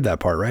 no one heard that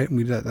part, right?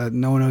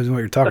 No one knows what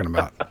you're talking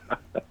about.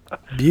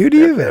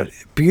 Beauty of it.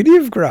 Beauty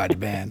of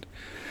GarageBand.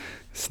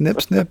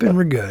 Snip, snip, and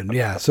we're good.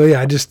 Yeah. So,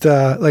 I just,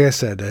 like I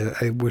said,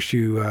 I wish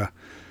you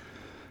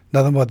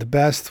nothing but the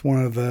best.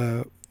 One of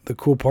the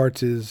cool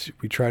parts is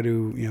we try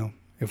to,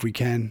 if we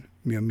can,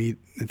 meet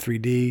in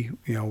 3D.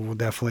 We'll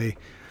definitely,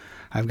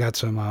 I've got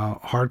some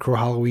hardcore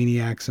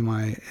Halloweeniacs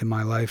in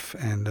my life,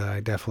 and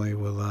I definitely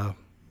will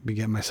be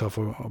getting myself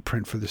a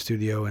print for the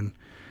studio. And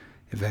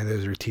if any of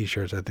those are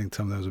T-shirts, I think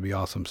some of those would be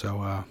awesome.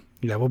 So,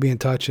 we'll be in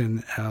touch,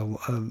 and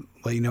I'll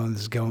let you know when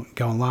this is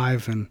going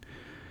live. And,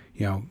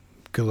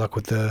 good luck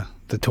with the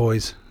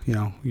toys.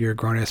 You're a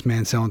grown-ass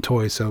man selling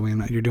toys, so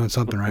you're doing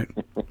something right.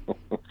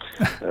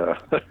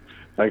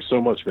 Thanks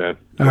so much, man.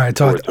 All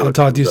right, I'll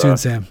talk to you soon,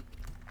 Sam.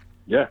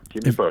 Yeah,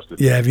 keep me posted.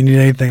 Yeah, if you need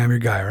anything, I'm your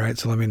guy, all right?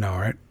 So let me know, all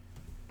right?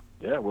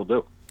 Yeah, we'll do.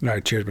 All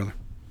right, cheers, brother.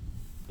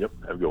 Yep,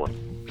 have a good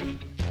one.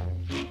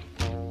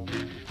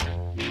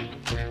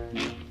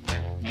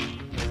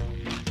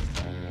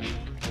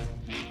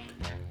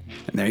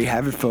 And there you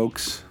have it,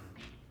 folks.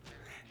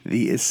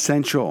 The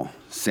essential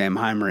Sam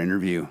Heimer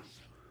interview.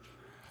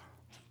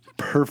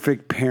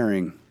 Perfect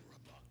pairing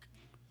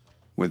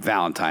with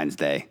Valentine's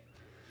Day.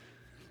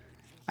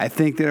 I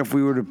think that if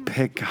we were to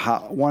pick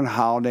one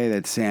holiday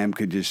that Sam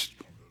could just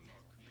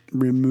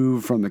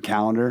remove from the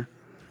calendar,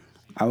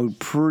 I would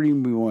pretty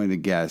be willing to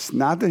guess.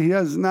 Not that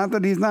he's not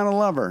a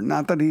lover,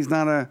 not that he's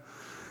not a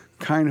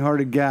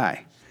kind-hearted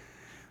guy,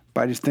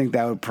 but I just think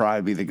that would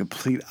probably be the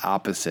complete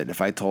opposite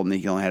if I told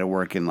Nick he only had to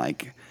work in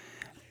like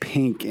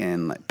pink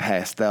and like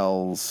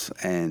pastels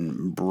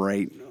and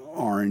bright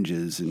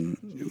oranges and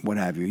what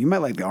have you. He might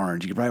like the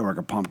orange. He could probably work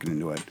a pumpkin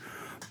into it.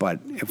 But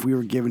if we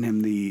were giving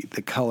him the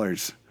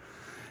colors,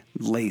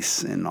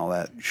 lace and all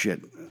that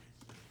shit,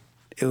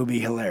 it would be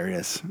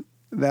hilarious.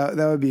 That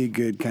would be a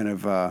good kind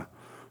of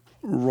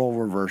role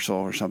reversal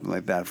or something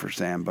like that for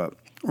Sam. But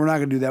we're not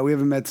going to do that. We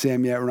haven't met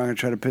Sam yet. We're not going to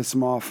try to piss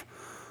him off.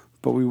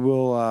 But we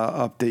will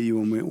update you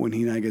when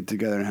he and I get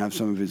together and have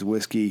some of his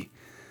whiskey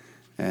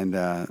and,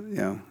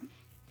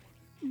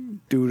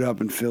 do it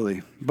up in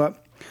Philly.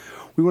 But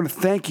we want to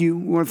thank you.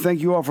 We want to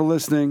thank you all for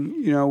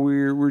listening.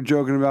 We're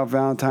joking about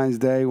Valentine's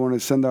Day. We want to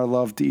send our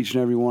love to each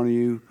and every one of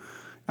you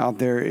out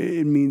there.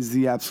 It means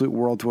the absolute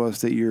world to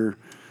us that you're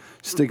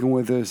sticking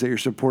with us, that you're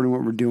supporting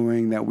what we're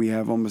doing, that we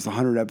have almost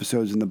 100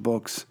 episodes in the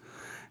books,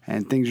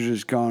 and things are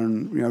just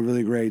going,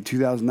 really great.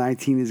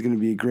 2019 is going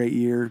to be a great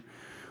year.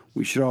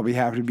 We should all be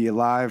happy to be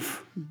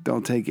alive.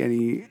 Don't take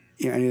any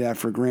of that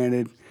for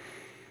granted.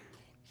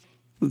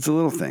 It's the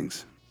little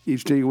things.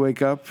 Each day you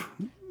wake up,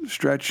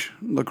 stretch,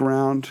 look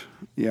around.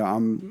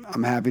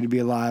 I'm happy to be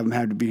alive. I'm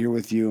happy to be here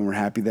with you, and we're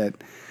happy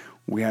that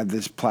we have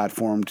this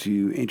platform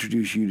to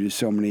introduce you to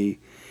so many,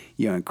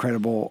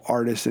 incredible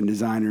artists and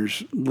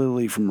designers,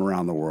 literally from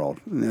around the world.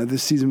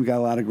 This season we got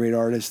a lot of great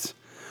artists.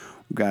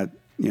 We've got,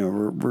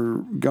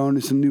 we're going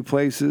to some new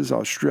places,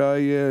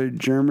 Australia,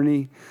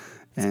 Germany,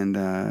 and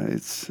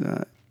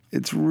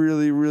it's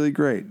really, really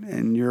great.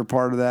 And you're a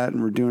part of that,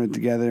 and we're doing it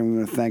together. And we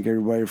want to thank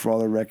everybody for all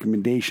their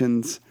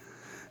recommendations,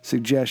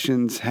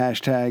 suggestions,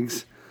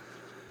 hashtags.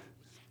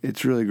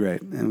 It's really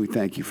great, and we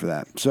thank you for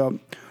that. So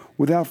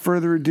without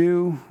further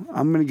ado,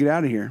 I'm going to get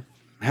out of here.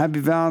 Happy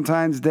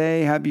Valentine's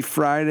Day. Happy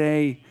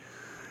Friday.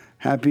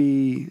 If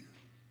you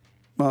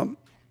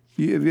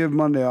have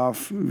Monday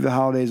off, the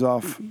holidays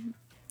off,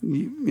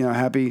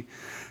 happy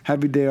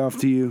day off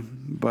to you.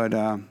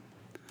 But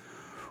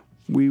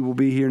we will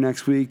be here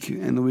next week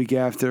and the week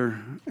after,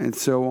 and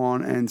so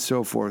on and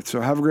so forth.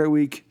 So have a great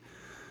week.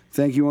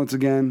 Thank you once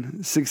again.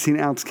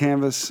 16-ounce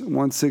canvas,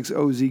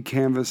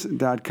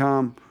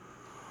 16ozcanvas.com,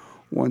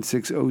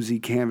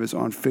 16ozcanvas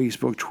on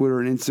Facebook, Twitter,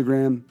 and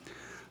Instagram.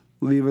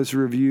 Leave us a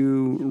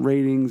review,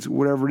 ratings,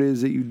 whatever it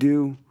is that you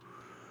do.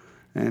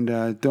 And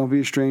don't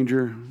be a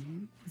stranger.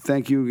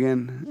 Thank you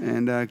again,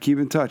 and keep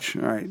in touch.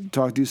 All right,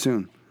 talk to you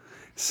soon.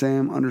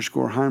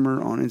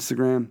 Sam_Heimer on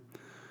Instagram.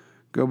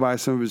 Go buy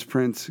some of his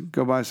prints.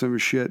 Go buy some of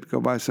his shit.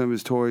 Go buy some of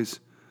his toys.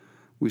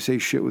 We say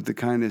shit with the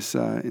kindest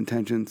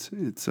intentions.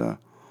 It's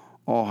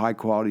all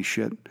high-quality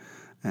shit.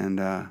 And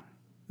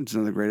it's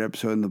another great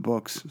episode in the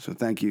books. So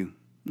thank you.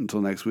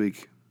 Until next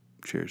week,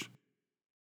 cheers.